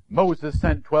 Moses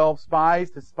sent 12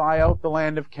 spies to spy out the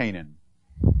land of Canaan.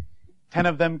 10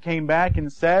 of them came back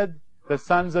and said, "The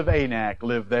sons of Anak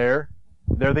live there.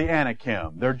 They're the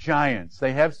Anakim. They're giants.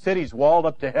 They have cities walled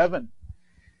up to heaven.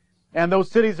 And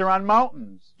those cities are on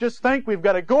mountains. Just think, we've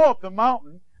got to go up the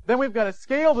mountain, then we've got to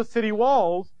scale the city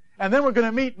walls, and then we're going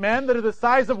to meet men that are the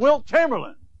size of Wilt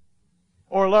Chamberlain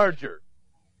or larger."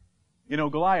 You know,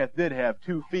 Goliath did have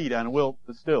 2 feet on Wilt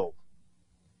the stilt.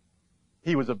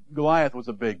 Goliath was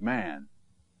a big man.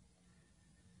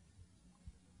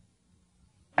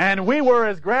 And we were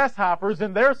as grasshoppers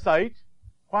in their sight.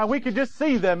 Why, we could just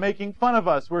see them making fun of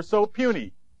us. We're so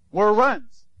puny. We're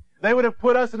runts. They would have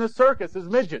put us in a circus as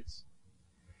midgets.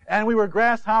 And we were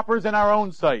grasshoppers in our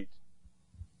own sight.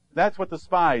 That's what the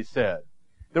spies said.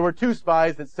 There were 2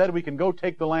 spies that said we can go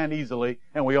take the land easily,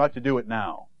 and we ought to do it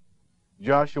now.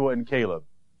 Joshua and Caleb.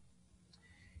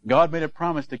 God made a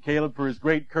promise to Caleb for his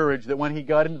great courage that when he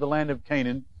got into the land of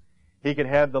Canaan, he could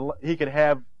have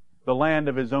the land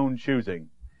of his own choosing.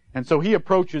 And so he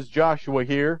approaches Joshua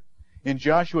here in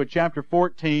Joshua chapter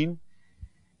 14.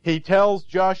 He tells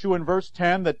Joshua in verse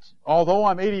 10 that although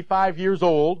I'm 85 years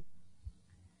old,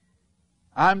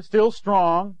 I'm still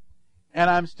strong and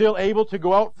I'm still able to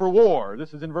go out for war.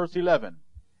 This is in verse 11.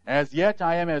 "As yet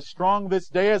I am as strong this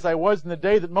day as I was in the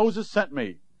day that Moses sent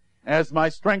me. As my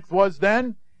strength was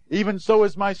then, even so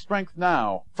is my strength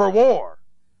now, for war,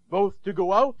 both to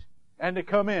go out and to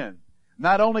come in.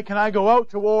 Not only can I go out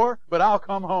to war, but I'll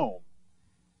come home.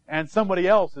 And somebody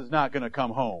else is not going to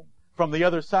come home from the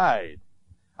other side.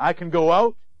 I can go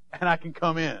out and I can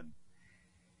come in."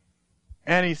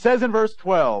 And he says in verse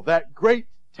 12, that great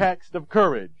text of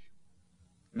courage,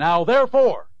 "Now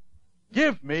therefore,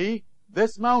 give me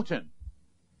this mountain,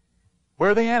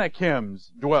 where the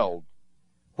Anakims dwelled,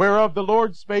 whereof the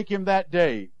Lord spake him that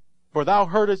day. For thou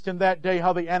heardest in that day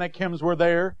how the Anakims were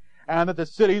there, and that the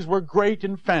cities were great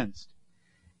and fenced.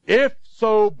 If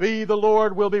so be the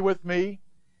Lord will be with me,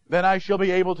 then I shall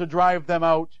be able to drive them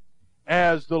out,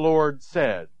 as the Lord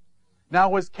said. Now,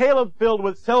 was Caleb filled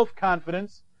with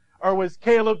self-confidence, or was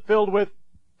Caleb filled with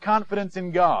confidence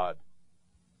in God?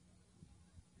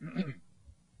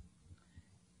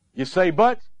 You say,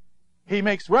 but he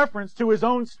makes reference to his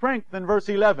own strength in verse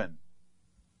 11.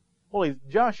 Well,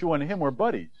 Joshua and him were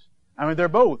buddies. I mean, they're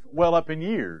both well up in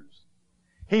years.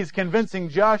 He's convincing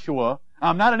Joshua,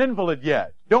 I'm not an invalid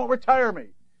yet. Don't retire me.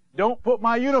 Don't put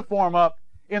my uniform up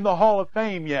in the Hall of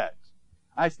Fame yet.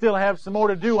 I still have some more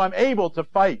to do. I'm able to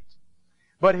fight.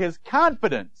 But his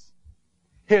confidence,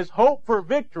 his hope for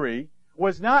victory,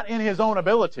 was not in his own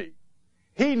ability.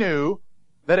 He knew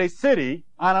that a city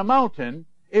on a mountain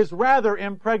is rather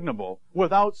impregnable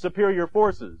without superior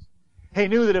forces. He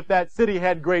knew that if that city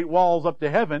had great walls up to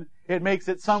heaven, it makes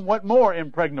it somewhat more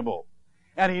impregnable.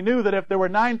 And he knew that if there were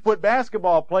 9-foot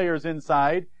basketball players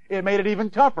inside, it made it even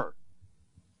tougher.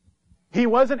 He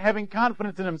wasn't having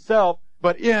confidence in himself,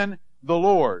 but in the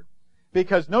Lord.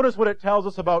 Because notice what it tells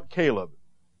us about Caleb.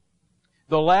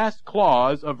 The last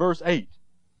clause of verse 8.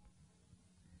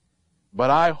 But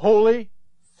I wholly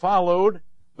followed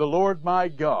the Lord my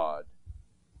God.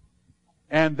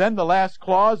 And then the last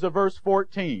clause of verse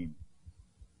 14.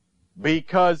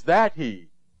 Because that he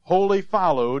wholly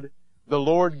followed the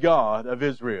Lord God of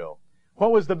Israel.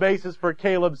 What was the basis for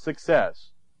Caleb's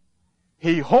success?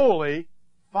 He wholly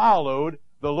followed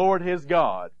the Lord his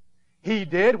God. He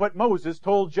did what Moses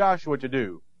told Joshua to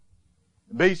do.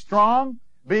 Be strong,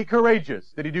 be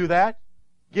courageous. Did he do that?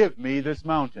 Give me this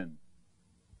mountain.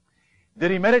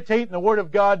 Did he meditate in the Word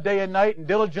of God day and night and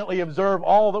diligently observe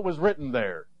all that was written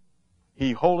there?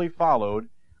 He wholly followed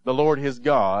the Lord his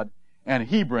God, and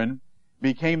Hebron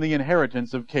became the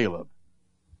inheritance of Caleb.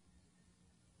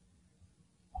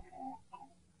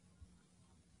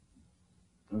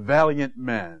 Valiant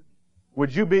men.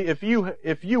 Would you be, if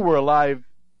you were alive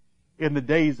in the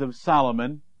days of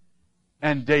Solomon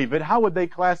and David, how would they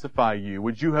classify you?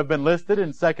 Would you have been listed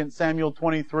in 2 Samuel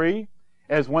 23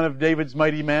 as one of David's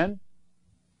mighty men?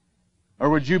 Or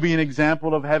would you be an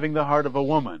example of having the heart of a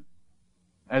woman,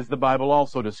 as the Bible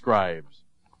also describes?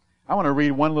 I want to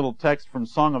read one little text from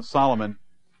Song of Solomon,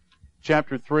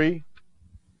 chapter 3.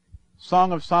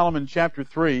 Song of Solomon, chapter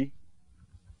 3,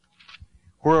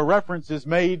 where a reference is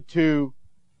made to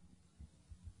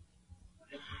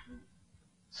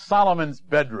Solomon's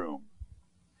bedroom.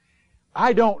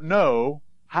 I don't know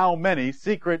how many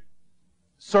Secret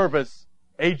Service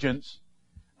agents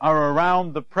are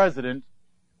around the president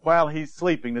while he's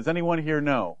sleeping. Does anyone here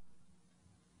know?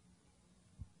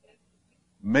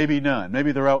 Maybe none.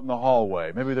 Maybe they're out in the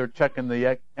hallway. Maybe they're checking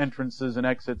the entrances and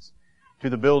exits to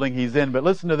the building he's in. But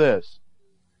listen to this.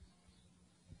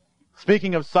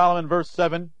 Speaking of Solomon, verse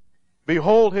 7,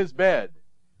 behold his bed,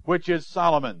 which is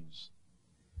Solomon's.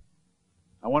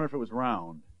 I wonder if it was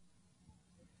round.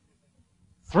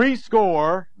 80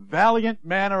 valiant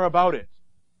men are about it,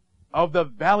 of the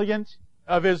valiant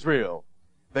of Israel.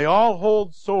 They all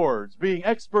hold swords, being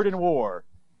expert in war.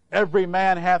 Every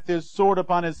man hath his sword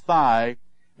upon his thigh,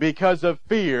 because of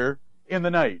fear in the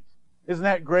night. Isn't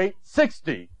that great?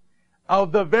 60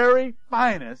 of the very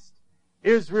finest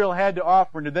Israel had to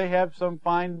offer. And did they have some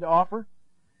fine to offer?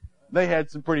 They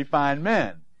had some pretty fine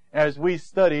men, as we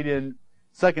studied in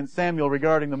 2 Samuel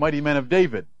regarding the mighty men of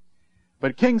David.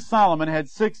 But King Solomon had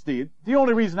 60. The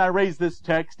only reason I raise this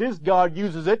text is God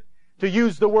uses it to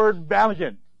use the word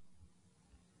valiant.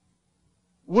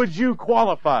 Would you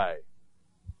qualify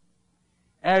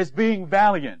as being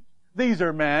valiant? These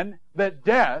are men that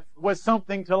death was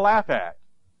something to laugh at.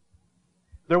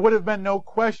 There would have been no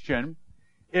question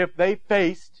if they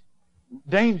faced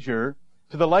danger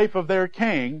to the life of their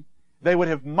king, they would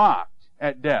have mocked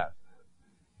at death.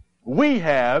 We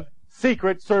have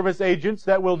Secret Service agents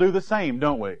that will do the same,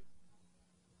 don't we?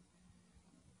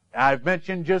 I've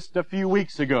mentioned just a few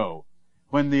weeks ago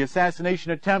when the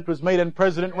assassination attempt was made on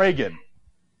President Reagan.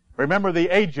 Remember the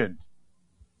agent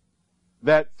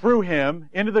that threw him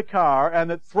into the car and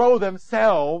that throw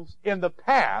themselves in the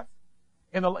path,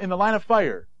 in the line of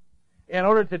fire, in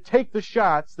order to take the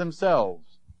shots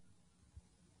themselves.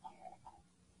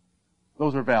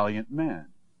 Those are valiant men.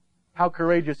 How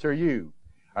courageous are you?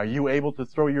 Are you able to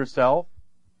throw yourself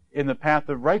in the path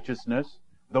of righteousness,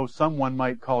 though someone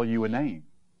might call you a name?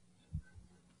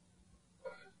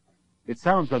 It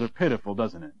sounds rather pitiful,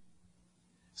 doesn't it?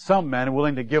 Some men are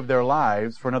willing to give their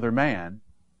lives for another man,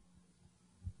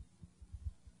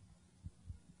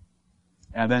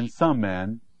 and then some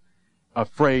men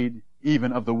afraid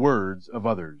even of the words of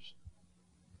others.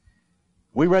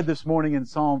 We read this morning in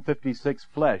Psalm 56,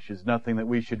 flesh is nothing that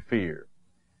we should fear,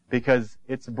 because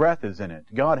its breath is in it.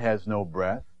 God has no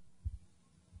breath.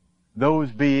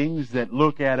 Those beings that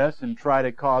look at us and try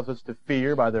to cause us to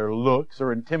fear by their looks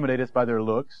or intimidate us by their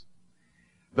looks,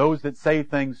 those that say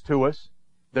things to us,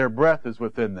 their breath is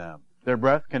within them. Their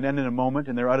breath can end in a moment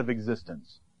and they're out of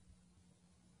existence.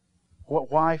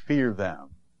 Why fear them?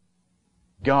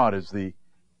 God is the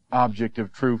object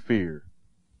of true fear.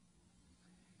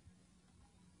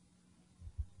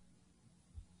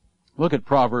 Look at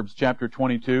Proverbs chapter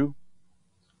 22.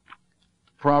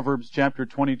 Proverbs chapter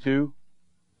 22.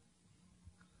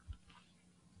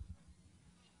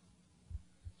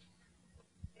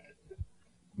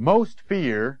 Most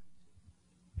fear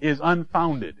is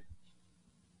unfounded.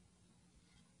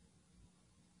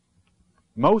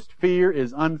 Most fear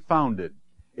is unfounded.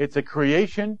 It's a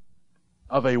creation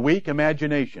of a weak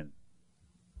imagination.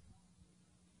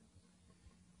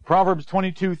 Proverbs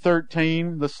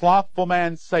 22:13, the slothful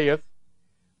man saith,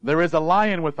 there is a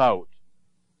lion without.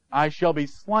 I shall be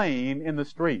slain in the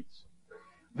streets.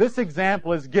 This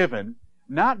example is given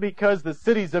not because the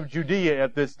cities of Judea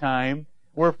at this time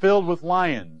were filled with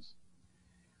lions.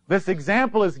 This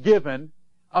example is given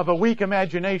of a weak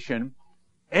imagination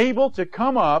able to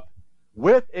come up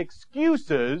with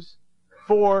excuses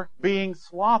for being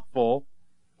slothful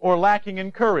or lacking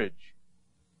in courage.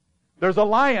 There's a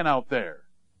lion out there.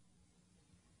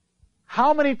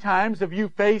 How many times have you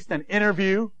faced an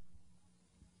interview?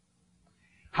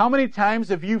 How many times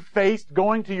have you faced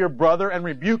going to your brother and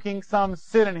rebuking some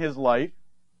sin in his life?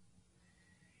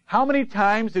 How many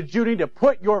times did you need to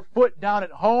put your foot down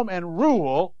at home and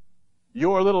rule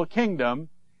your little kingdom,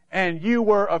 and you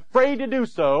were afraid to do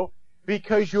so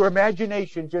because your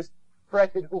imagination just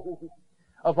fretted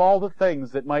of all the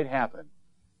things that might happen?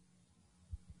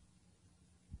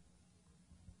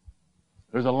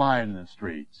 There's a lion in the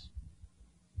streets.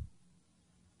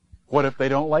 What if they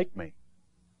don't like me?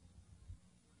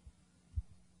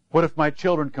 What if my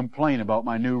children complain about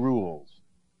my new rules?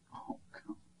 Oh,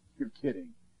 God, you're kidding.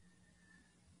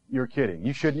 You're kidding.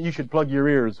 You should plug your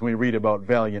ears when we read about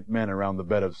valiant men around the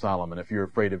bed of Solomon if you're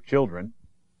afraid of children.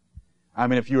 I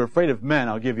mean, if you're afraid of men,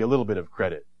 I'll give you a little bit of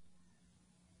credit.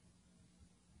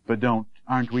 But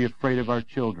aren't we afraid of our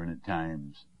children at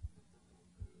times?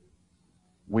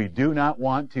 We do not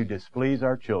want to displease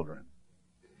our children.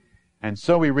 And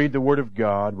so we read the Word of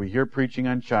God, we hear preaching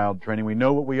on child training, we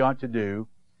know what we ought to do,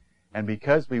 and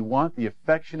because we want the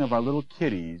affection of our little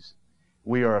kiddies,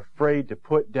 we are afraid to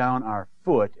put down our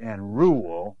foot and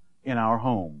rule in our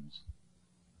homes.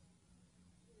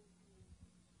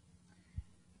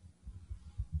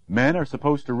 Men are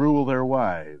supposed to rule their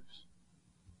wives.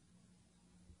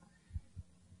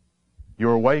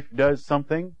 Your wife does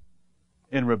something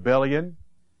in rebellion,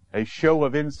 a show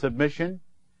of insubmission.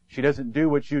 She doesn't do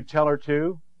what you tell her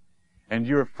to, and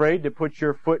you're afraid to put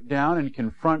your foot down and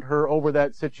confront her over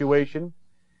that situation.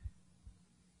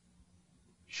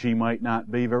 She might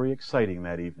not be very exciting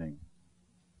that evening.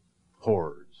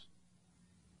 Horrors.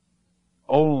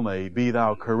 Only be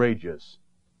thou courageous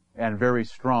and very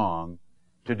strong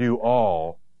to do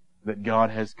all that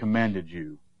God has commanded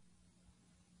you.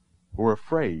 We're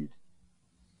afraid.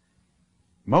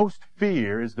 Most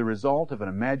fear is the result of an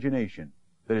imagination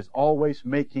that is always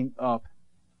making up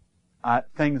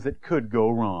things that could go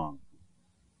wrong.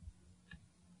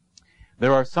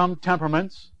 There are some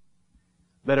temperaments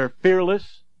that are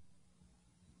fearless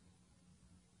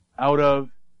out of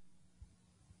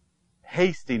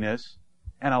hastiness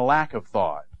and a lack of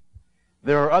thought.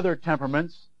 There are other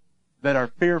temperaments that are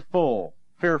fearful.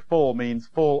 Fearful means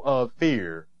full of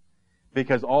fear,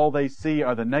 because all they see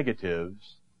are the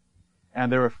negatives,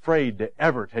 and they're afraid to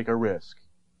ever take a risk.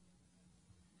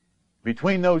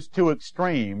 Between those two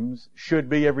extremes should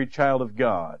be every child of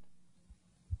God,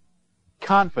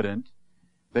 confident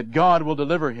that God will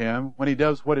deliver him when he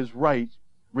does what is right,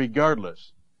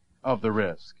 regardless of the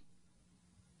risk.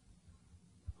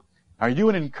 Are you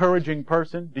an encouraging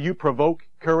person? Do you provoke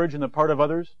courage in the part of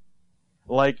others,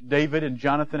 like David and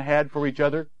Jonathan had for each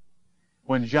other?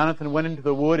 When Jonathan went into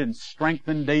the wood and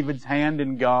strengthened David's hand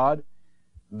in God,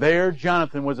 there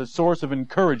Jonathan was a source of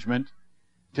encouragement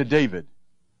to David.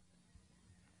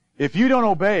 If you don't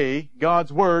obey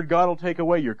God's word, God will take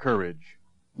away your courage.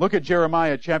 Look at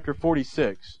Jeremiah chapter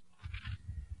 46.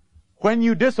 When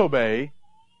you disobey,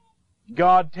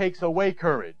 God takes away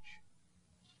courage.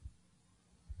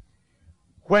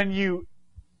 When you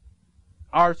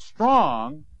are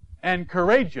strong and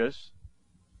courageous,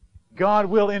 God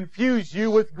will infuse you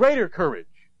with greater courage.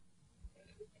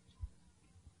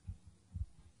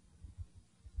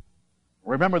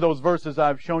 Remember those verses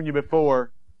I've shown you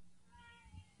before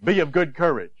Be of good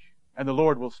courage, and the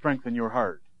Lord will strengthen your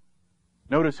heart.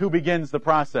 Notice who begins the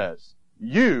process.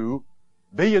 You.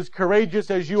 Be as courageous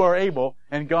as you are able,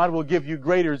 and God will give you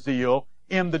greater zeal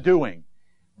in the doing.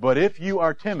 But if you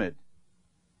are timid,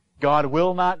 God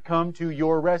will not come to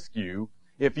your rescue.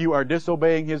 If you are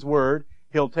disobeying His word,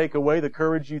 He'll take away the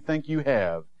courage you think you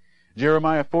have.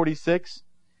 Jeremiah 46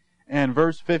 and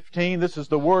verse 15, this is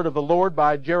the word of the Lord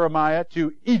by Jeremiah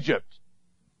to Egypt.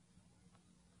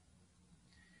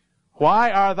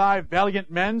 Why are thy valiant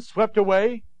men swept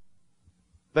away?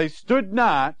 They stood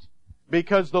not,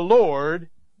 because the Lord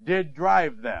did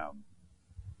drive them.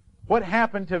 What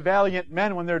happened to valiant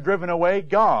men when they're driven away?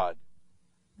 God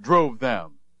drove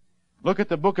them. Look at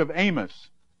the book of Amos.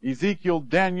 Ezekiel,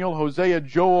 Daniel, Hosea,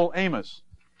 Joel, Amos.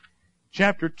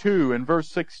 Chapter 2 and verse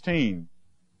 16.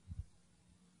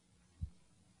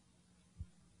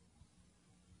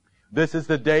 This is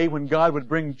the day when God would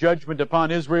bring judgment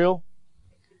upon Israel.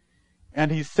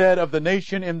 And He said of the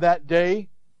nation in that day,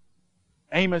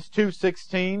 Amos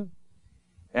 2:16,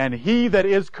 and he that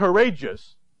is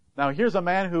courageous, now here's a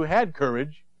man who had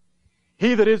courage,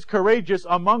 he that is courageous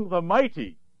among the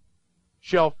mighty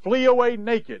shall flee away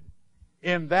naked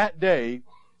in that day,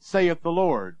 saith the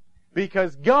Lord.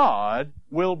 Because God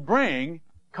will bring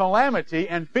calamity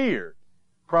and fear.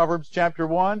 Proverbs chapter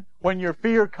 1, when your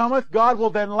fear cometh, God will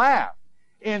then laugh.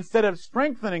 Instead of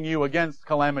strengthening you against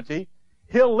calamity,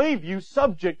 He'll leave you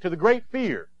subject to the great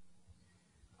fear.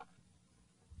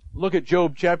 Look at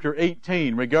Job chapter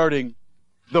 18 regarding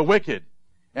the wicked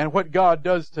and what God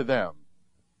does to them.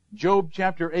 Job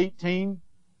chapter 18,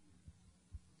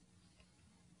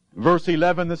 verse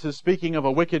 11, this is speaking of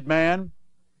a wicked man.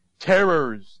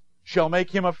 Terrors shall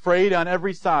make him afraid on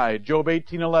every side, Job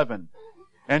 18:11,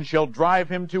 and shall drive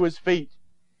him to his feet.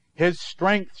 His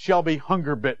strength shall be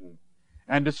hunger-bitten,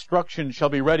 and destruction shall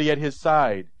be ready at his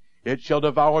side. It shall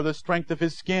devour the strength of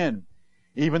his skin.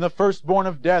 Even the firstborn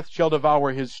of death shall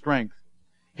devour his strength.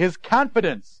 His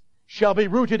confidence shall be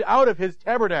rooted out of his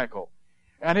tabernacle,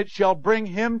 and it shall bring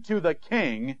him to the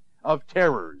king of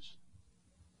terrors.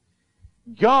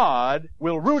 God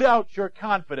will root out your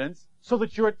confidence so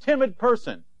that you're a timid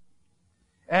person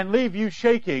and leave you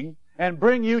shaking and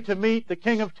bring you to meet the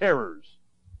king of terrors.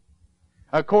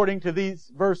 According to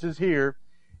these verses here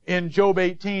in Job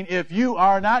 18, if you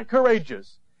are not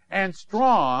courageous and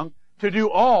strong to do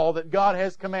all that God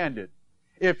has commanded,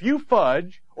 if you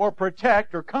fudge or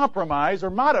protect or compromise or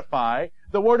modify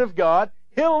the Word of God,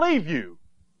 He'll leave you.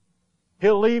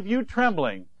 He'll leave you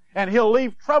trembling, and He'll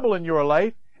leave trouble in your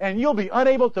life, and you'll be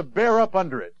unable to bear up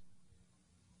under it.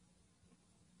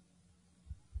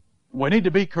 We need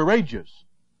to be courageous.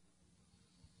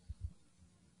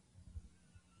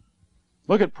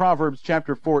 Look at Proverbs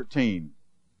chapter 14.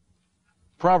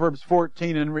 Proverbs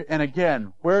 14, and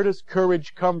again, where does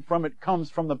courage come from? It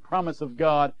comes from the promise of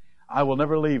God, I will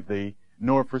never leave thee,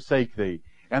 nor forsake thee.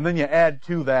 And then you add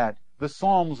to that the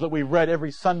Psalms that we've read every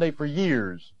Sunday for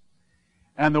years,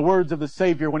 and the words of the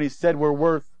Savior when He said we're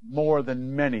worth more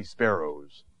than many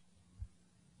sparrows.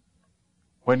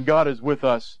 When God is with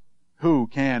us, who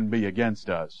can be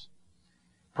against us?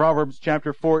 Proverbs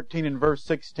chapter 14 and verse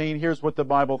 16, here's what the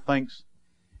Bible thinks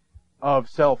of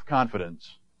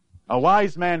self-confidence. A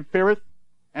wise man feareth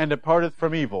and departeth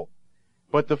from evil,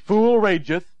 but the fool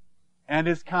rageth and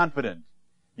is confident.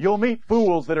 You'll meet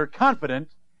fools that are confident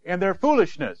in their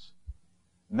foolishness.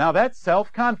 Now that's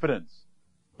self-confidence,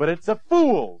 but it's a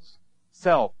fool's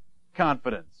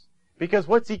self-confidence. Because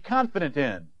what's he confident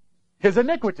in? His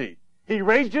iniquity. He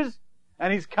rages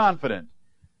and he's confident.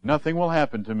 Nothing will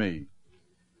happen to me.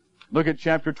 Look at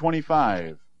chapter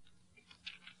 25.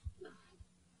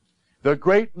 The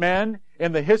great men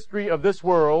in the history of this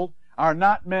world are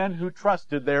not men who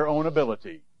trusted their own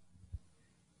ability.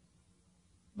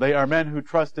 They are men who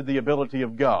trusted the ability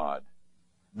of God.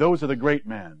 Those are the great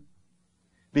men.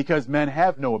 Because men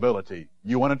have no ability.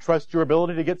 You want to trust your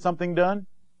ability to get something done?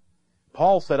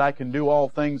 Paul said, I can do all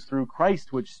things through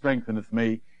Christ which strengtheneth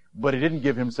me, but he didn't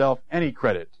give himself any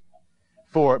credit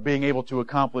for being able to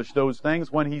accomplish those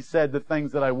things when he said the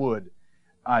things that I would,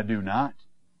 I do not.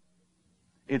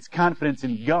 It's confidence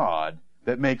in God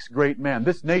that makes great men.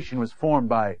 This nation was formed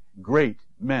by great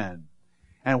men.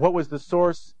 And what was the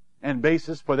source and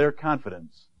basis for their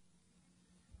confidence?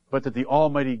 But that the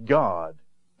Almighty God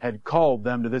had called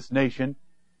them to this nation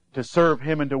to serve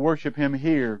Him and to worship Him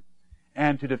here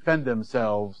and to defend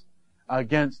themselves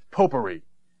against popery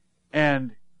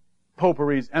and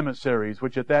popery's emissaries,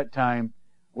 which at that time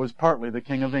was partly the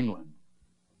King of England.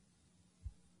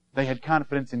 They had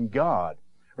confidence in God.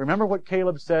 Remember what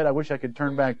Caleb said? I wish I could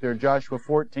turn back there, Joshua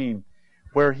 14,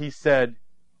 where he said,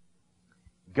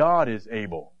 God is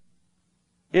able.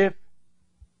 If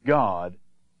God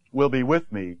will be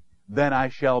with me, then I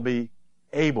shall be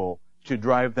able to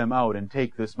drive them out and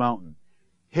take this mountain.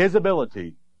 His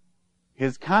ability,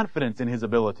 his confidence in his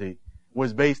ability,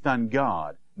 was based on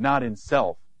God, not in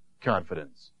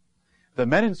self-confidence. The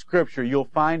men in Scripture you'll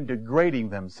find degrading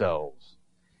themselves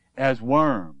as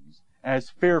worms, as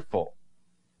fearful,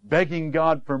 begging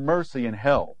God for mercy and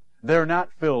help. They're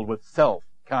not filled with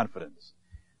self-confidence.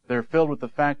 They're filled with the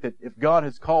fact that if God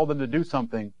has called them to do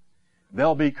something,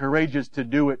 they'll be courageous to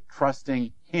do it,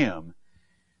 trusting Him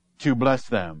to bless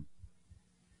them.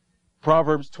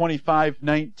 Proverbs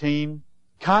 25:19,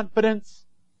 confidence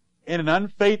in an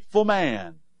unfaithful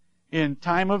man in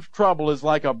time of trouble is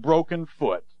like a broken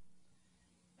foot,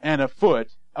 and a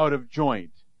foot out of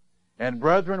joint. And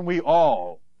brethren, we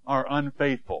all are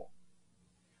unfaithful.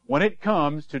 When it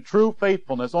comes to true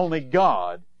faithfulness, only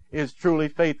God is truly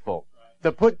faithful.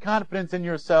 To put confidence in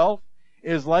yourself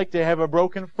is like to have a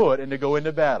broken foot and to go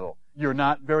into battle. You're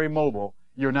not very mobile.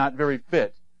 You're not very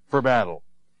fit for battle.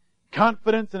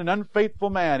 Confidence in an unfaithful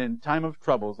man in time of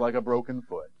trouble is like a broken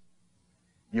foot.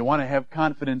 You want to have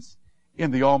confidence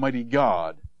in the Almighty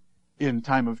God in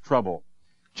time of trouble.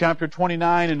 Chapter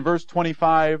 29 and verse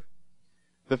 25,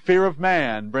 the fear of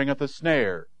man bringeth a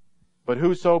snare, but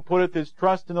whoso putteth his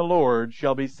trust in the Lord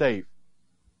shall be safe.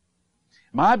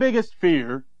 My biggest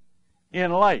fear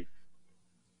in life,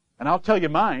 and I'll tell you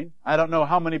mine, I don't know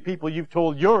how many people you've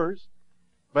told yours,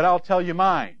 but I'll tell you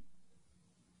mine.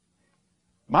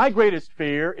 My greatest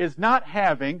fear is not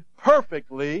having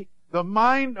perfectly the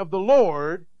mind of the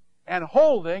Lord and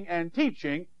holding and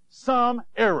teaching some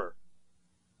error.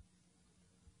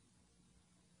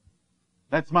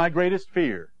 That's my greatest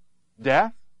fear.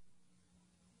 Death?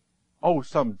 Oh,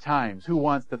 sometimes. Who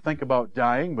wants to think about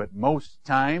dying? But most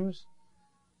times,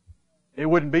 it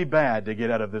wouldn't be bad to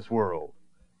get out of this world.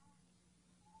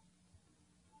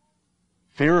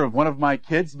 Fear of one of my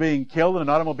kids being killed in an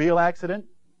automobile accident?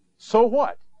 So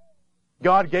what?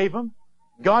 God gave them.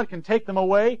 God can take them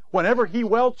away whenever He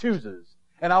well chooses.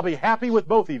 And I'll be happy with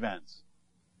both events.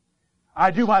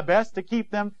 I do my best to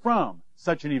keep them from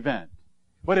such an event.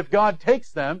 But if God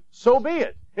takes them, so be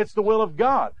it. It's the will of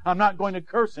God. I'm not going to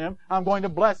curse Him. I'm going to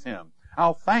bless Him.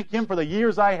 I'll thank Him for the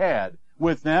years I had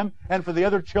with them and for the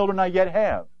other children I yet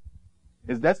have.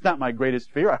 That's not my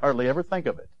greatest fear. I hardly ever think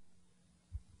of it.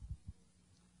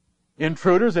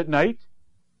 Intruders at night?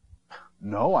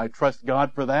 No, I trust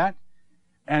God for that.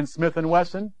 And Smith &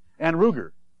 Wesson and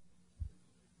Ruger.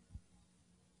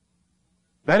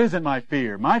 That isn't my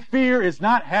fear. My fear is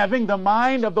not having the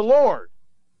mind of the Lord.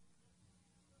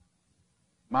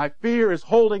 My fear is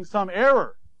holding some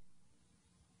error.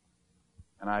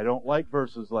 And I don't like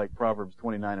verses like Proverbs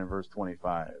 29 and verse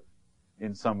 25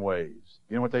 in some ways.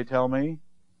 You know what they tell me?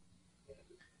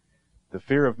 The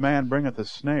fear of man bringeth a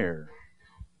snare.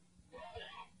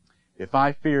 If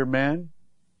I fear men,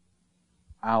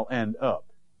 I'll end up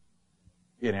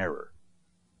in error.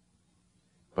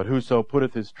 But whoso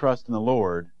putteth his trust in the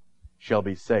Lord shall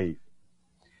be safe.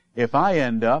 If I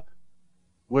end up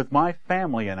with my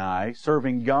family and I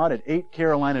serving God at 8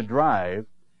 Carolina Drive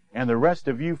and the rest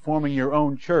of you forming your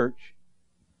own church,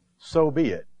 so be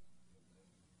it.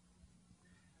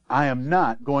 I am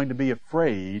not going to be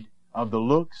afraid of the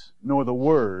looks nor the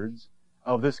words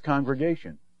of this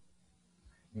congregation.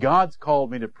 God's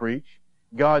called me to preach.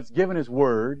 God's given His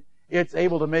Word. It's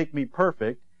able to make me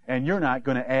perfect, and you're not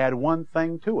going to add one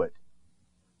thing to it.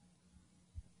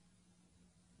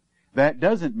 That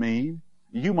doesn't mean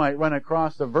you might run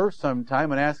across a verse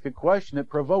sometime and ask a question that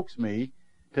provokes me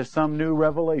to some new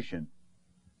revelation.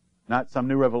 Not some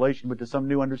new revelation, but to some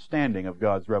new understanding of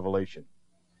God's revelation.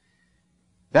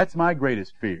 That's my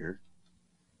greatest fear.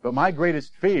 But my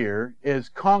greatest fear is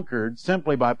conquered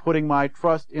simply by putting my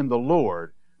trust in the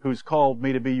Lord, who's called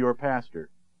me to be your pastor.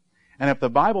 And if the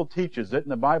Bible teaches it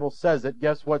and the Bible says it,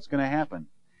 guess what's going to happen?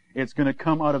 It's going to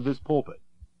come out of this pulpit.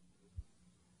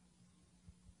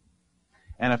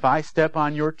 And if I step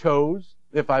on your toes,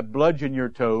 if I bludgeon your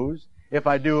toes, if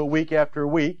I do it week after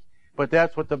week, but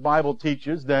that's what the Bible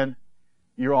teaches, then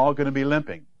you're all going to be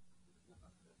limping.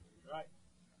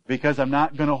 Because I'm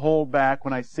not going to hold back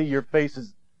when I see your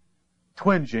faces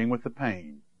twinging with the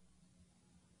pain.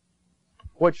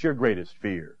 What's your greatest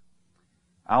fear?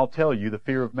 I'll tell you, the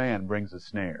fear of man brings a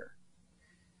snare.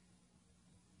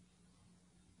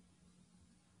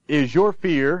 Is your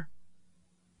fear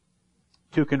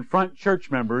to confront church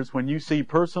members when you see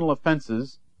personal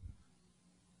offenses?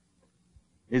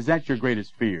 Is that your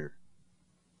greatest fear?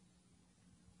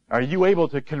 Are you able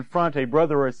to confront a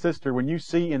brother or a sister when you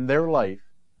see in their life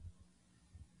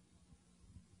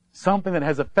something that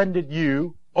has offended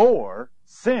you or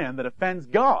sin that offends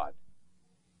God,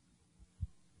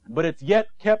 but it's yet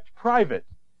kept private,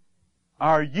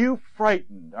 are you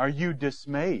frightened? Are you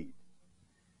dismayed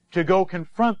to go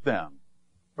confront them?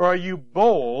 Or are you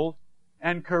bold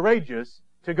and courageous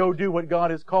to go do what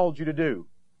God has called you to do?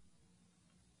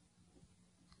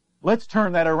 Let's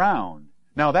turn that around.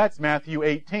 Now that's Matthew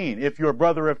 18. If your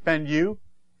brother offend you,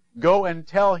 go and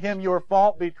tell him your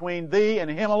fault between thee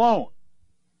and him alone.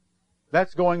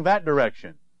 That's going that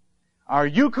direction. Are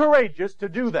you courageous to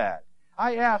do that?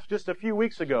 I asked just a few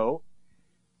weeks ago,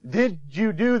 did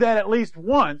you do that at least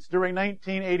once during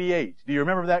 1988? Do you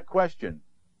remember that question?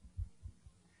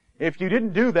 If you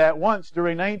didn't do that once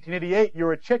during 1988,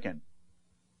 you're a chicken.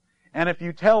 And if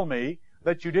you tell me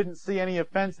that you didn't see any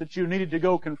offense that you needed to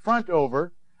go confront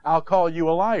over, I'll call you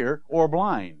a liar or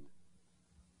blind.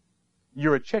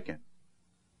 You're a chicken.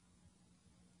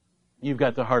 You've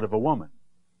got the heart of a woman,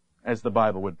 as the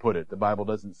Bible would put it. The Bible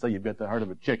doesn't say you've got the heart of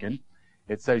a chicken.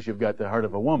 It says you've got the heart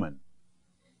of a woman.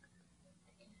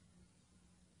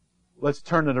 Let's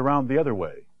turn it around the other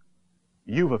way.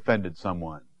 You've offended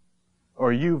someone,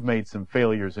 or you've made some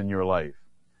failures in your life.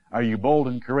 Are you bold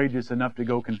and courageous enough to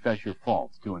go confess your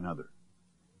faults to another?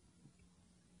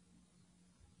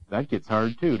 That gets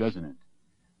hard too, doesn't it?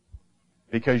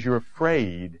 Because you're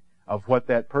afraid of what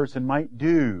that person might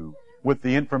do with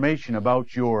the information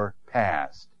about your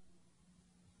past.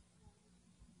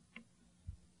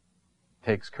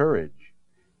 Takes courage.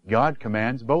 God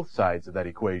commands both sides of that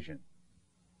equation.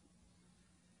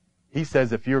 He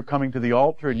says if you're coming to the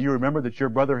altar and you remember that your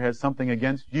brother has something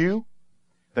against you,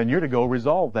 then you're to go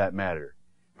resolve that matter.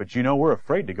 But you know, we're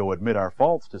afraid to go admit our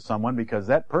faults to someone because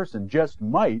that person just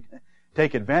might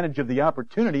take advantage of the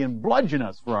opportunity and bludgeon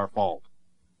us for our fault.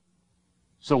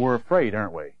 So we're afraid,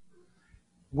 aren't we?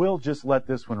 We'll just let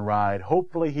this one ride.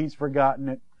 Hopefully he's forgotten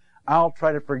it. I'll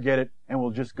try to forget it, and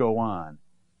we'll just go on.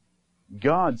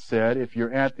 God said, if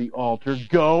you're at the altar,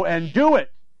 go and do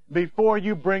it before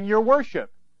you bring your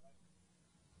worship.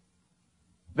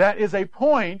 That is a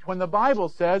point when the Bible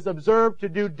says, observe to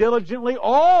do diligently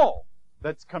all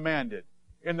that's commanded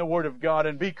in the Word of God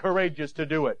and be courageous to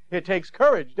do it. It takes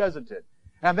courage, doesn't it?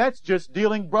 And that's just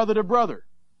dealing brother to brother.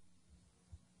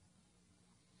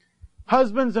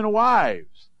 Husbands and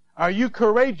wives, are you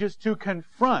courageous to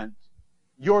confront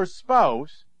your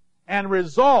spouse and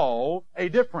resolve a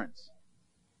difference?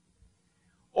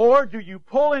 Or do you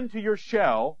pull into your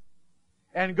shell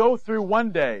and go through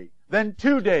 1 day, then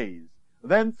 2 days,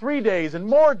 then 3 days, and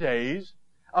more days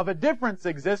of a difference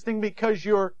existing because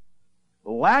you're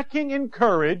lacking in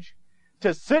courage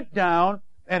to sit down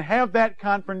and have that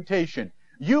confrontation?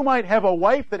 You might have a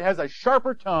wife that has a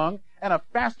sharper tongue and a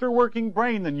faster working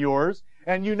brain than yours,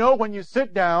 and you know when you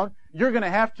sit down, you're going to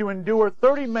have to endure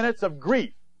 30 minutes of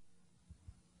grief.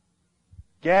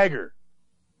 Gag her,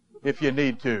 if you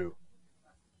need to.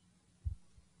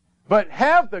 But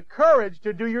have the courage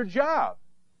to do your job.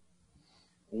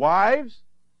 Wives,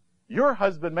 your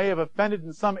husband may have offended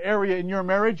in some area in your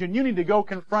marriage, and you need to go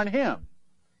confront him.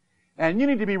 And you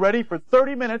need to be ready for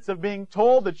 30 minutes of being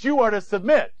told that you are to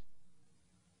submit.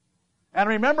 And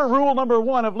remember rule number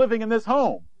 1 of living in this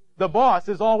home. The boss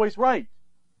is always right.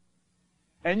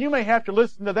 And you may have to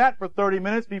listen to that for 30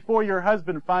 minutes before your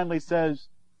husband finally says,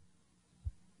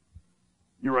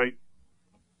 "You're right."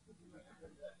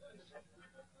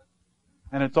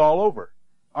 And it's all over.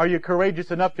 Are you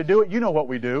courageous enough to do it? You know what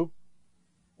we do.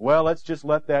 Well, let's just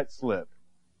let that slip.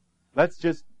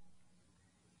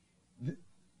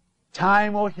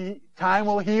 Time will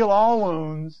heal all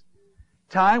wounds.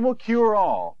 Time will cure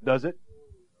all. Does it?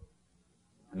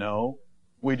 No.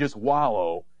 We just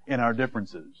wallow in our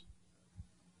differences.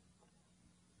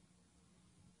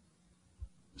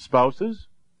 Spouses,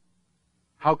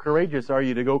 how courageous are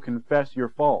you to go confess your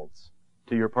faults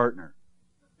to your partner?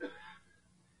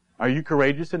 Are you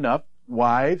courageous enough,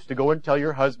 wives, to go and tell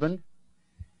your husband,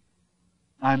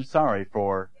 "I'm sorry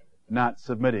for not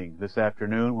submitting this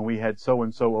afternoon when we had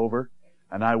so-and-so over,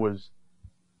 and I was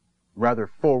rather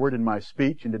forward in my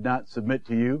speech and did not submit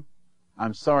to you.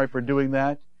 I'm sorry for doing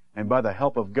that, and by the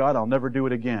help of God, I'll never do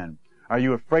it again." Are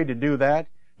you afraid to do that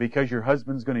because your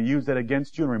husband's going to use that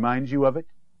against you and remind you of it?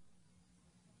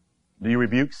 Do you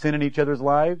rebuke sin in each other's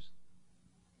lives?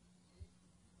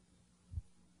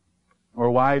 Or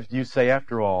wives, do you say,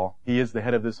 after all, he is the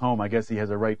head of this home, I guess he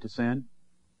has a right to sin?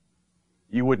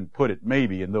 You wouldn't put it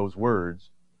maybe in those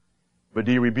words. But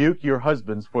do you rebuke your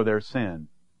husbands for their sin?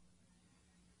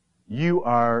 You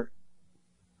want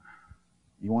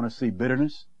to see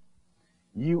bitterness?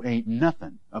 You ain't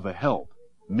nothing of a help,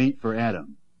 meat for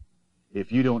Adam,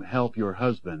 if you don't help your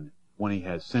husband when he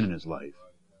has sin in his life.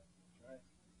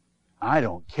 I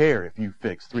don't care if you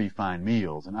fix 3 fine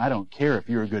meals, and I don't care if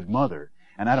you're a good mother,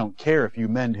 and I don't care if you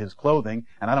mend his clothing,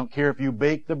 and I don't care if you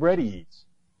bake the bread he eats.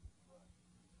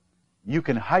 You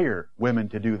can hire women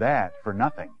to do that for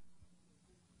nothing.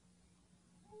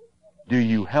 Do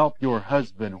you help your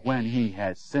husband when he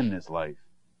has sin in his life?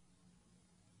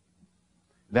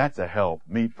 That's a help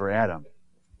meet for Adam.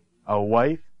 A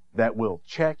wife that will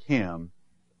check him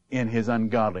in his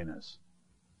ungodliness.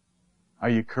 Are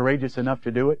you courageous enough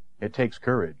to do it? It takes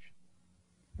courage.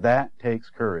 That takes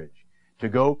courage. To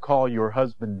go call your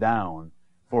husband down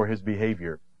for his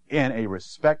behavior in a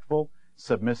respectful,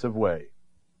 submissive way.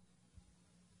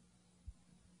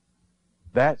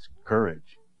 That's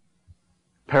courage.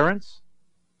 Parents,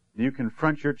 you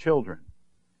confront your children.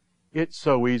 It's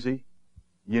so easy.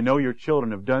 You know your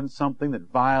children have done something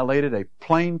that violated a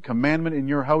plain commandment in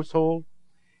your household.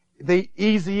 The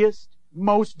easiest,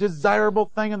 most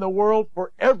desirable thing in the world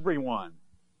for everyone,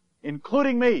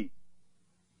 including me,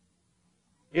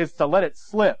 is to let it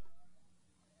slip.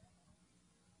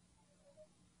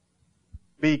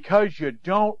 Because you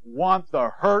don't want the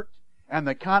hurt and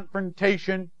the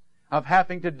confrontation of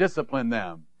having to discipline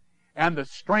them and the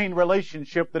strained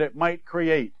relationship that it might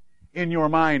create in your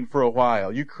mind for a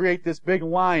while. You create this big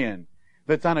lion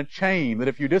that's on a chain that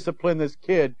if you discipline this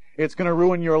kid, it's going to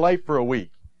ruin your life for a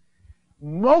week.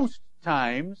 Most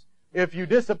times, if you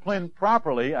discipline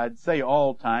properly, I'd say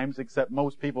all times, except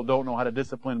most people don't know how to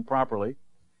discipline properly,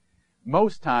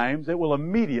 most times it will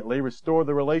immediately restore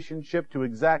the relationship to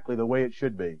exactly the way it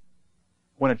should be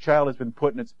when a child has been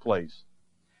put in its place.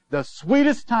 The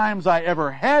sweetest times I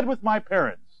ever had with my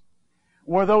parents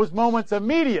were those moments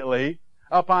immediately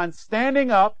upon standing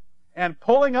up and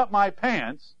pulling up my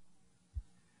pants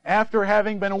after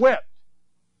having been whipped.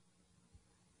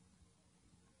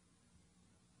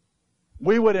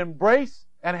 We would embrace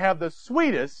and have the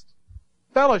sweetest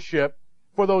fellowship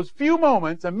for those few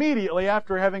moments immediately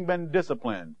after having been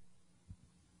disciplined.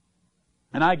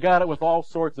 And I got it with all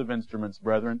sorts of instruments,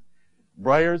 brethren.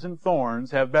 Briars and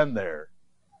thorns have been there.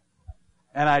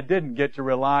 And I didn't get to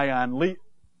rely on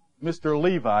Mr.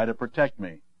 Levi to protect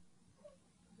me.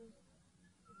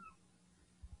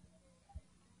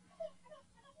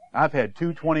 I've had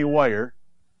 220 wire.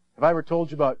 Have I ever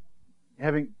told you about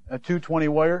having a 220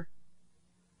 wire?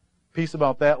 Piece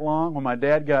about that long. When my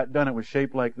dad got done, it was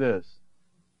shaped like this.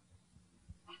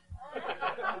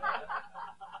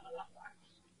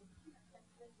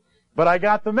 But I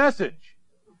got the message.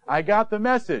 I got the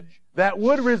message. That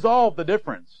would resolve the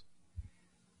difference.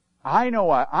 I know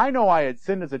I had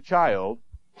sinned as a child.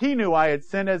 He knew I had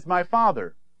sinned as my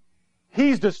father.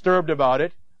 He's disturbed about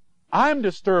it. I'm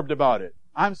disturbed about it.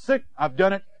 I'm sick. I've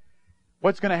done it.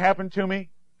 What's going to happen to me?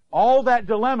 All that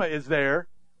dilemma is there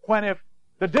when if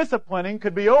the disciplining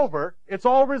could be over, it's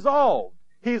all resolved.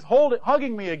 He's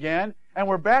hugging me again, and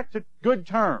we're back to good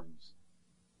terms.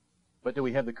 But do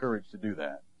we have the courage to do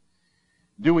that?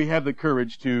 Do we have the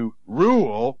courage to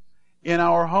rule in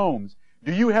our homes?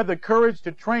 Do you have the courage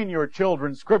to train your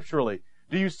children scripturally?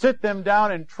 Do you sit them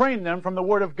down and train them from the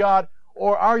Word of God?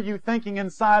 Or are you thinking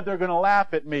inside they're going to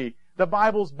laugh at me? The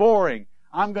Bible's boring.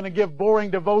 I'm going to give boring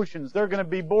devotions. They're going to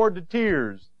be bored to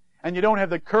tears. And you don't have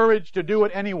the courage to do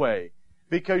it anyway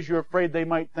because you're afraid they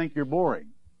might think you're boring.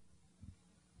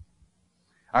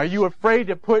 Are you afraid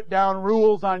to put down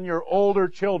rules on your older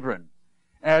children?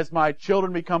 As my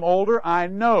children become older, I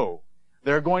know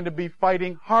they're going to be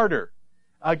fighting harder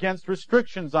against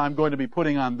restrictions I'm going to be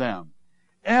putting on them.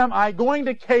 Am I going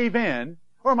to cave in,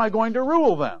 or am I going to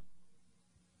rule them?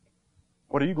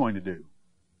 What are you going to do?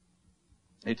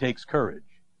 It takes courage.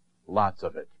 Lots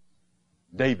of it.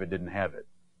 David didn't have it,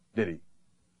 did he?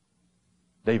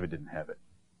 David didn't have it.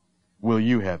 Will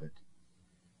you have it?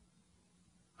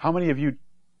 How many of you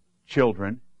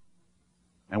children,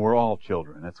 and we're all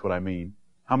children, that's what I mean,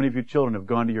 how many of you children have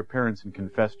gone to your parents and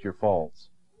confessed your faults?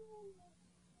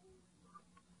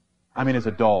 I mean as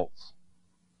adults.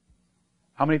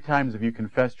 How many times have you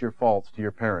confessed your faults to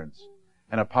your parents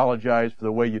and apologized for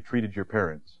the way you treated your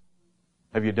parents?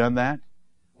 Have you done that?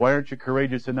 Why aren't you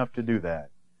courageous enough to do that?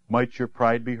 Might your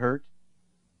pride be hurt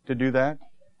to do that?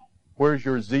 Where's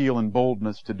your zeal and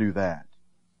boldness to do that?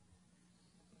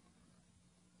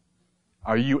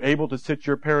 Are you able to sit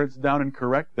your parents down and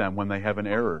correct them when they have an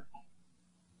error?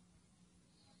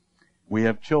 We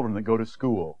have children that go to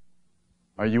school.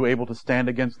 Are you able to stand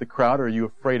against the crowd, or are you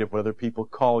afraid of what other people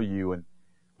call you and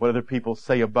what other people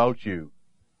say about you?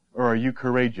 Or are you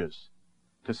courageous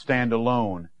to stand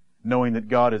alone, knowing that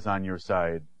God is on your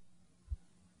side?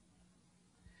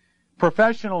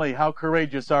 Professionally, how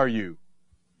courageous are you?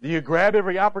 Do you grab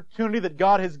every opportunity that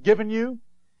God has given you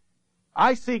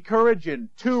I see courage in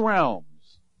two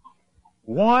realms.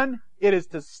 One, it is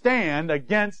to stand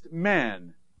against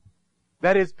men.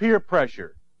 That is peer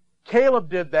pressure. Caleb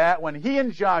did that when he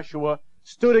and Joshua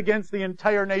stood against the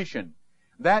entire nation.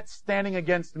 That's standing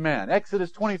against men.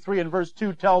 Exodus 23 and verse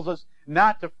 2 tells us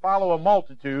not to follow a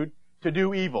multitude to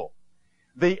do evil.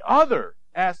 The other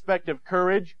aspect of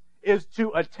courage is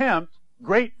to attempt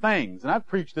great things. And I've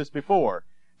preached this before.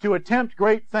 To attempt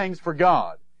great things for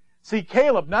God. See,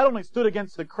 Caleb not only stood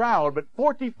against the crowd, but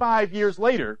 45 years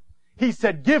later, he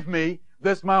said, "Give me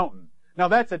this mountain." Now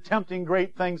that's attempting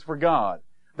great things for God.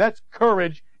 That's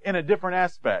courage in a different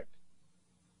aspect.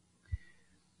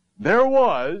 There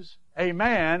was a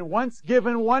man once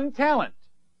given 1 talent.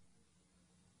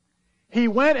 He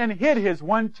went and hid his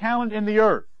 1 talent in the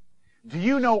earth. Do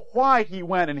you know why he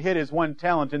went and hid his 1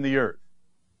 talent in the earth?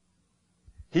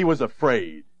 He was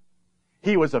afraid.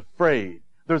 He was afraid.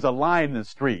 There's a line in the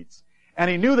streets. And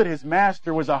he knew that his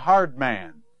master was a hard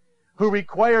man who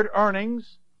required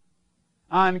earnings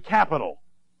on capital.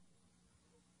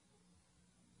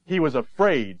 He was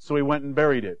afraid, so he went and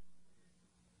buried it.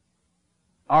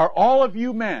 Are all of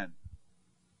you men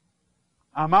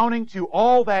amounting to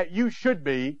all that you should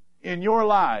be in your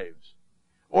lives?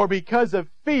 Or because of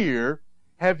fear,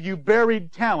 have you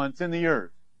buried talents in the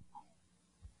earth?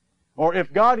 Or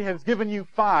if God has given you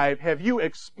 5, have you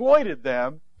exploited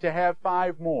them to have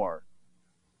 5 more?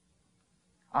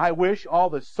 I wish all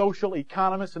the social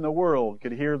economists in the world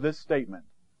could hear this statement.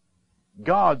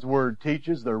 God's Word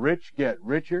teaches the rich get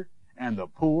richer and the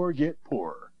poor get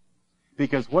poorer.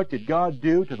 Because what did God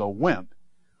do to the wimp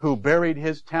who buried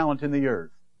his talent in the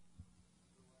earth?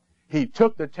 He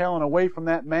took the talent away from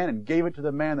that man and gave it to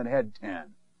the man that had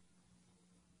 10.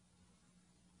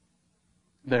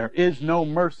 There is no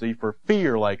mercy for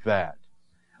fear like that.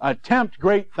 Attempt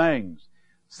great things.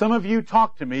 Some of you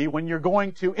talk to me when you're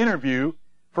going to interview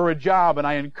for a job, and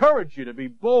I encourage you to be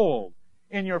bold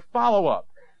in your follow-up,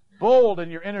 bold in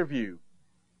your interview.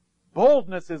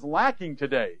 Boldness is lacking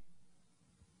today.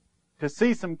 To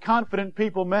see some confident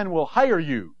people, men will hire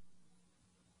you.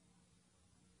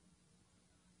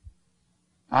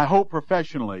 I hope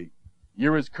professionally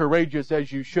you're as courageous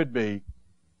as you should be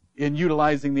in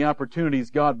utilizing the opportunities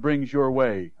God brings your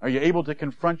way. Are you able to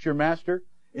confront your master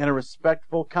in a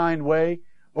respectful, kind way,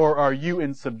 or are you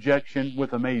in subjection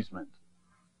with amazement?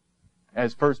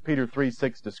 As 1 Peter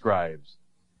 3:6 describes,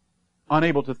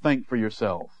 unable to think for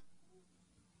yourself.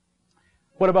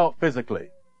 What about physically?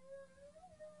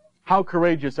 How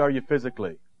courageous are you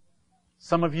physically?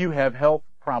 Some of you have health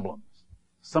problems.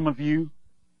 Some of you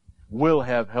will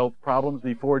have health problems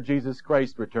before Jesus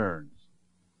Christ returns.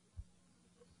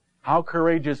 How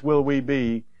courageous will we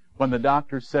be when the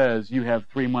doctor says you have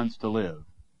 3 months to live?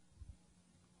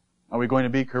 Are we going to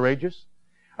be courageous?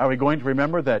 Are we going to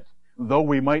remember that though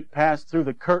we might pass through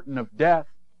the curtain of death,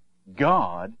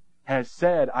 God has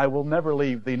said, "I will never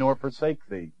leave thee nor forsake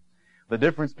thee." The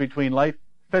difference between life,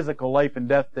 physical life and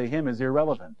death to Him is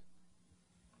irrelevant.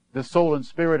 The soul and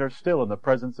spirit are still, and the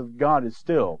presence of God is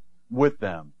still with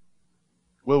them.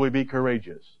 Will we be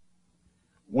courageous?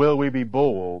 Will we be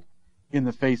bold in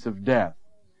the face of death?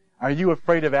 Are you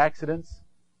afraid of accidents?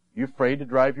 Are you afraid to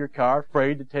drive your car?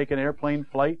 Afraid to take an airplane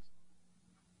flight?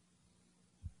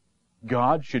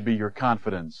 God should be your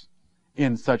confidence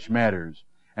in such matters.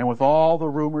 And with all the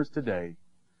rumors today,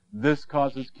 this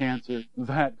causes cancer,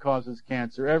 that causes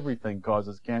cancer, everything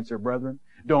causes cancer, brethren.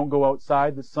 Don't go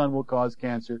outside, the sun will cause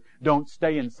cancer. Don't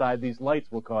stay inside, these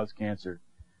lights will cause cancer.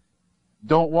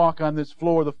 Don't walk on this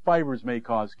floor, the fibers may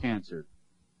cause cancer.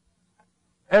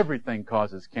 Everything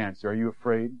causes cancer. Are you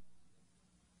afraid?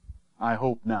 I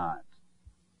hope not.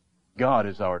 God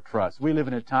is our trust. We live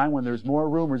in a time when there's more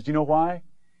rumors. Do you know why?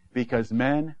 Because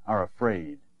men are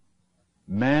afraid.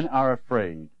 Men are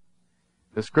afraid.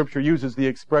 The Scripture uses the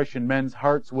expression, men's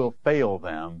hearts will fail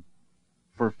them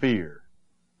for fear.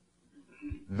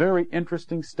 Very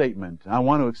interesting statement. I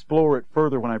want to explore it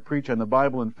further when I preach on the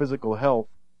Bible and physical health.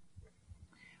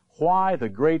 Why the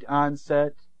great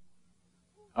onset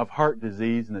of heart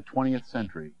disease in the 20th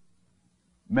century?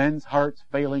 Men's hearts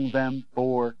failing them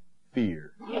for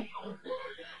fear.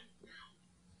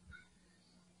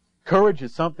 Courage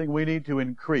is something we need to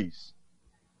increase.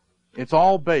 It's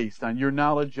all based on your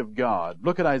knowledge of God.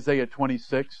 Look at Isaiah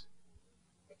 26.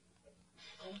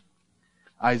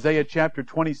 Isaiah chapter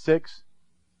 26.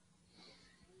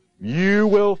 You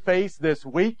will face this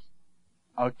week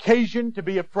occasion to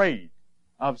be afraid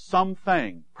of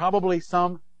something, probably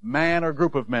some man or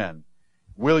group of men.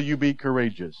 Will you be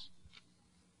courageous?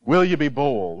 Will you be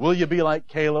bold? Will you be like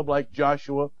Caleb, like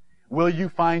Joshua? Will you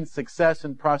find success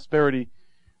and prosperity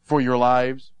for your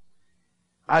lives?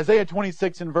 Isaiah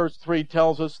 26 and verse 3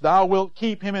 tells us, Thou wilt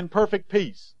keep him in perfect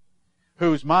peace,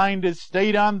 whose mind is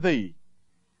stayed on Thee,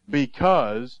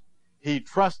 because he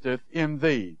trusteth in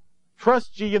Thee.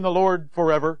 Trust ye in the Lord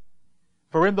forever,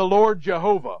 for in the Lord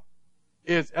Jehovah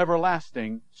is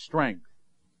everlasting strength.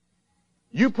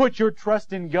 You put your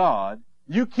trust in God,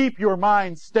 you keep your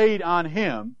mind stayed on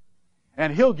Him,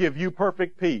 and He'll give you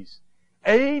perfect peace.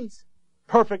 AIDS,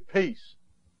 perfect peace.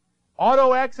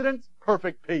 Auto accidents,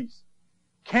 perfect peace.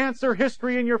 Cancer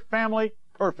history in your family,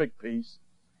 perfect peace.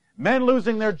 Men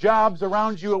losing their jobs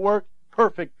around you at work,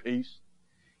 perfect peace.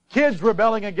 Kids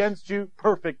rebelling against you,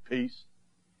 perfect peace.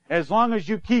 As long as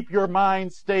you keep your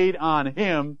mind stayed on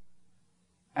Him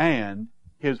and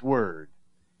His Word.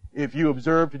 If you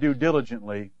observe to do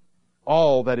diligently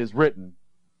all that is written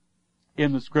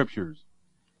in the Scriptures.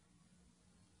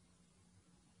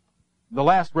 The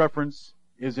last reference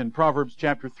is in Proverbs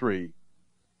chapter 3.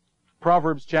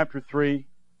 Proverbs chapter 3,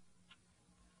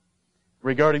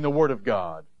 regarding the Word of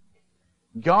God.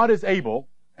 God is able,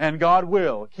 and God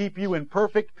will, keep you in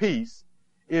perfect peace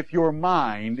if your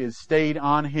mind is stayed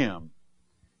on Him,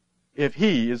 if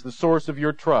He is the source of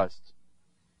your trust.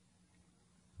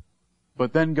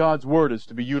 But then God's Word is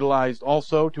to be utilized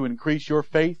also to increase your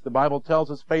faith. The Bible tells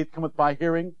us faith cometh by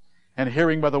hearing, and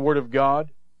hearing by the Word of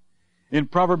God. In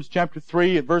Proverbs chapter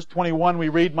 3, at verse 21, we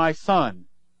read, My son,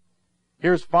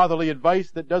 here's fatherly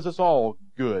advice that does us all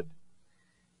good.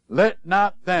 Let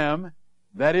not them,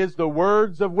 that is the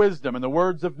words of wisdom and the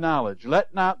words of knowledge,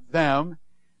 let not them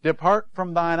depart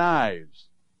from thine eyes.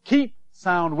 Keep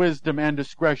sound wisdom and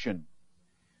discretion.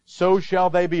 So shall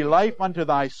they be life unto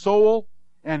thy soul,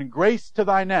 and grace to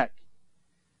thy neck.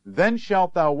 Then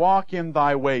shalt thou walk in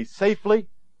thy way safely,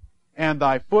 and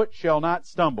thy foot shall not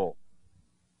stumble.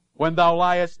 When thou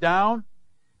liest down,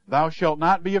 thou shalt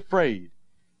not be afraid.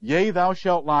 Yea, thou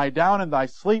shalt lie down, and thy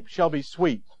sleep shall be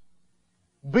sweet.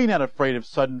 Be not afraid of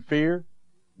sudden fear,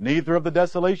 neither of the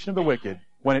desolation of the wicked,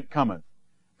 when it cometh.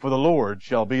 For the Lord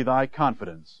shall be thy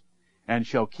confidence, and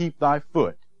shall keep thy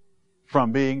foot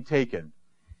from being taken.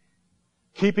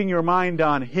 Keeping your mind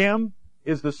on Him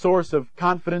is the source of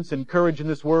confidence and courage in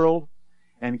this world,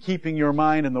 and keeping your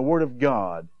mind in the Word of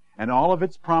God and all of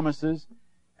its promises,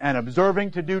 and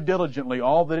observing to do diligently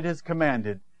all that it has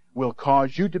commanded, will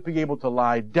cause you to be able to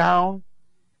lie down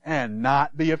and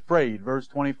not be afraid. Verse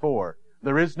 24.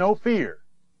 There is no fear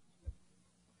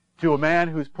to a man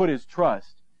who's put his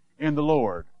trust in the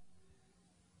Lord.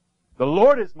 The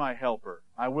Lord is my helper.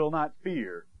 I will not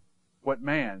fear what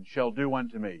man shall do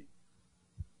unto me.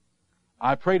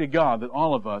 I pray to God that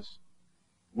all of us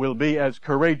will be as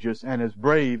courageous and as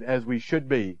brave as we should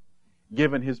be,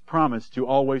 given His promise to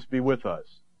always be with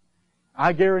us.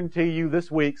 I guarantee you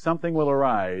this week something will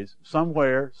arise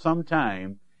somewhere,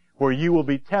 sometime, where you will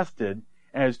be tested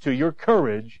as to your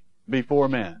courage before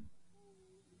men.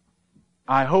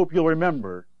 I hope you'll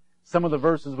remember some of the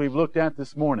verses we've looked at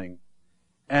this morning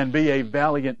and be a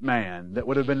valiant man that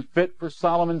would have been fit for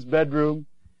Solomon's bedroom,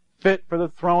 fit for the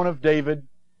throne of David,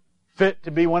 fit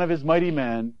to be one of his mighty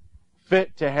men,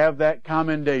 fit to have that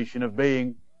commendation of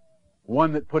being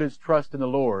one that put his trust in the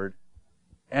Lord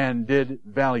and did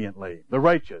valiantly. The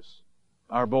righteous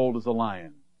are bold as a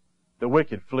lion. The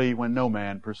wicked flee when no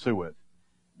man pursueth.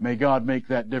 May God make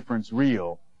that difference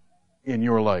real in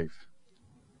your life.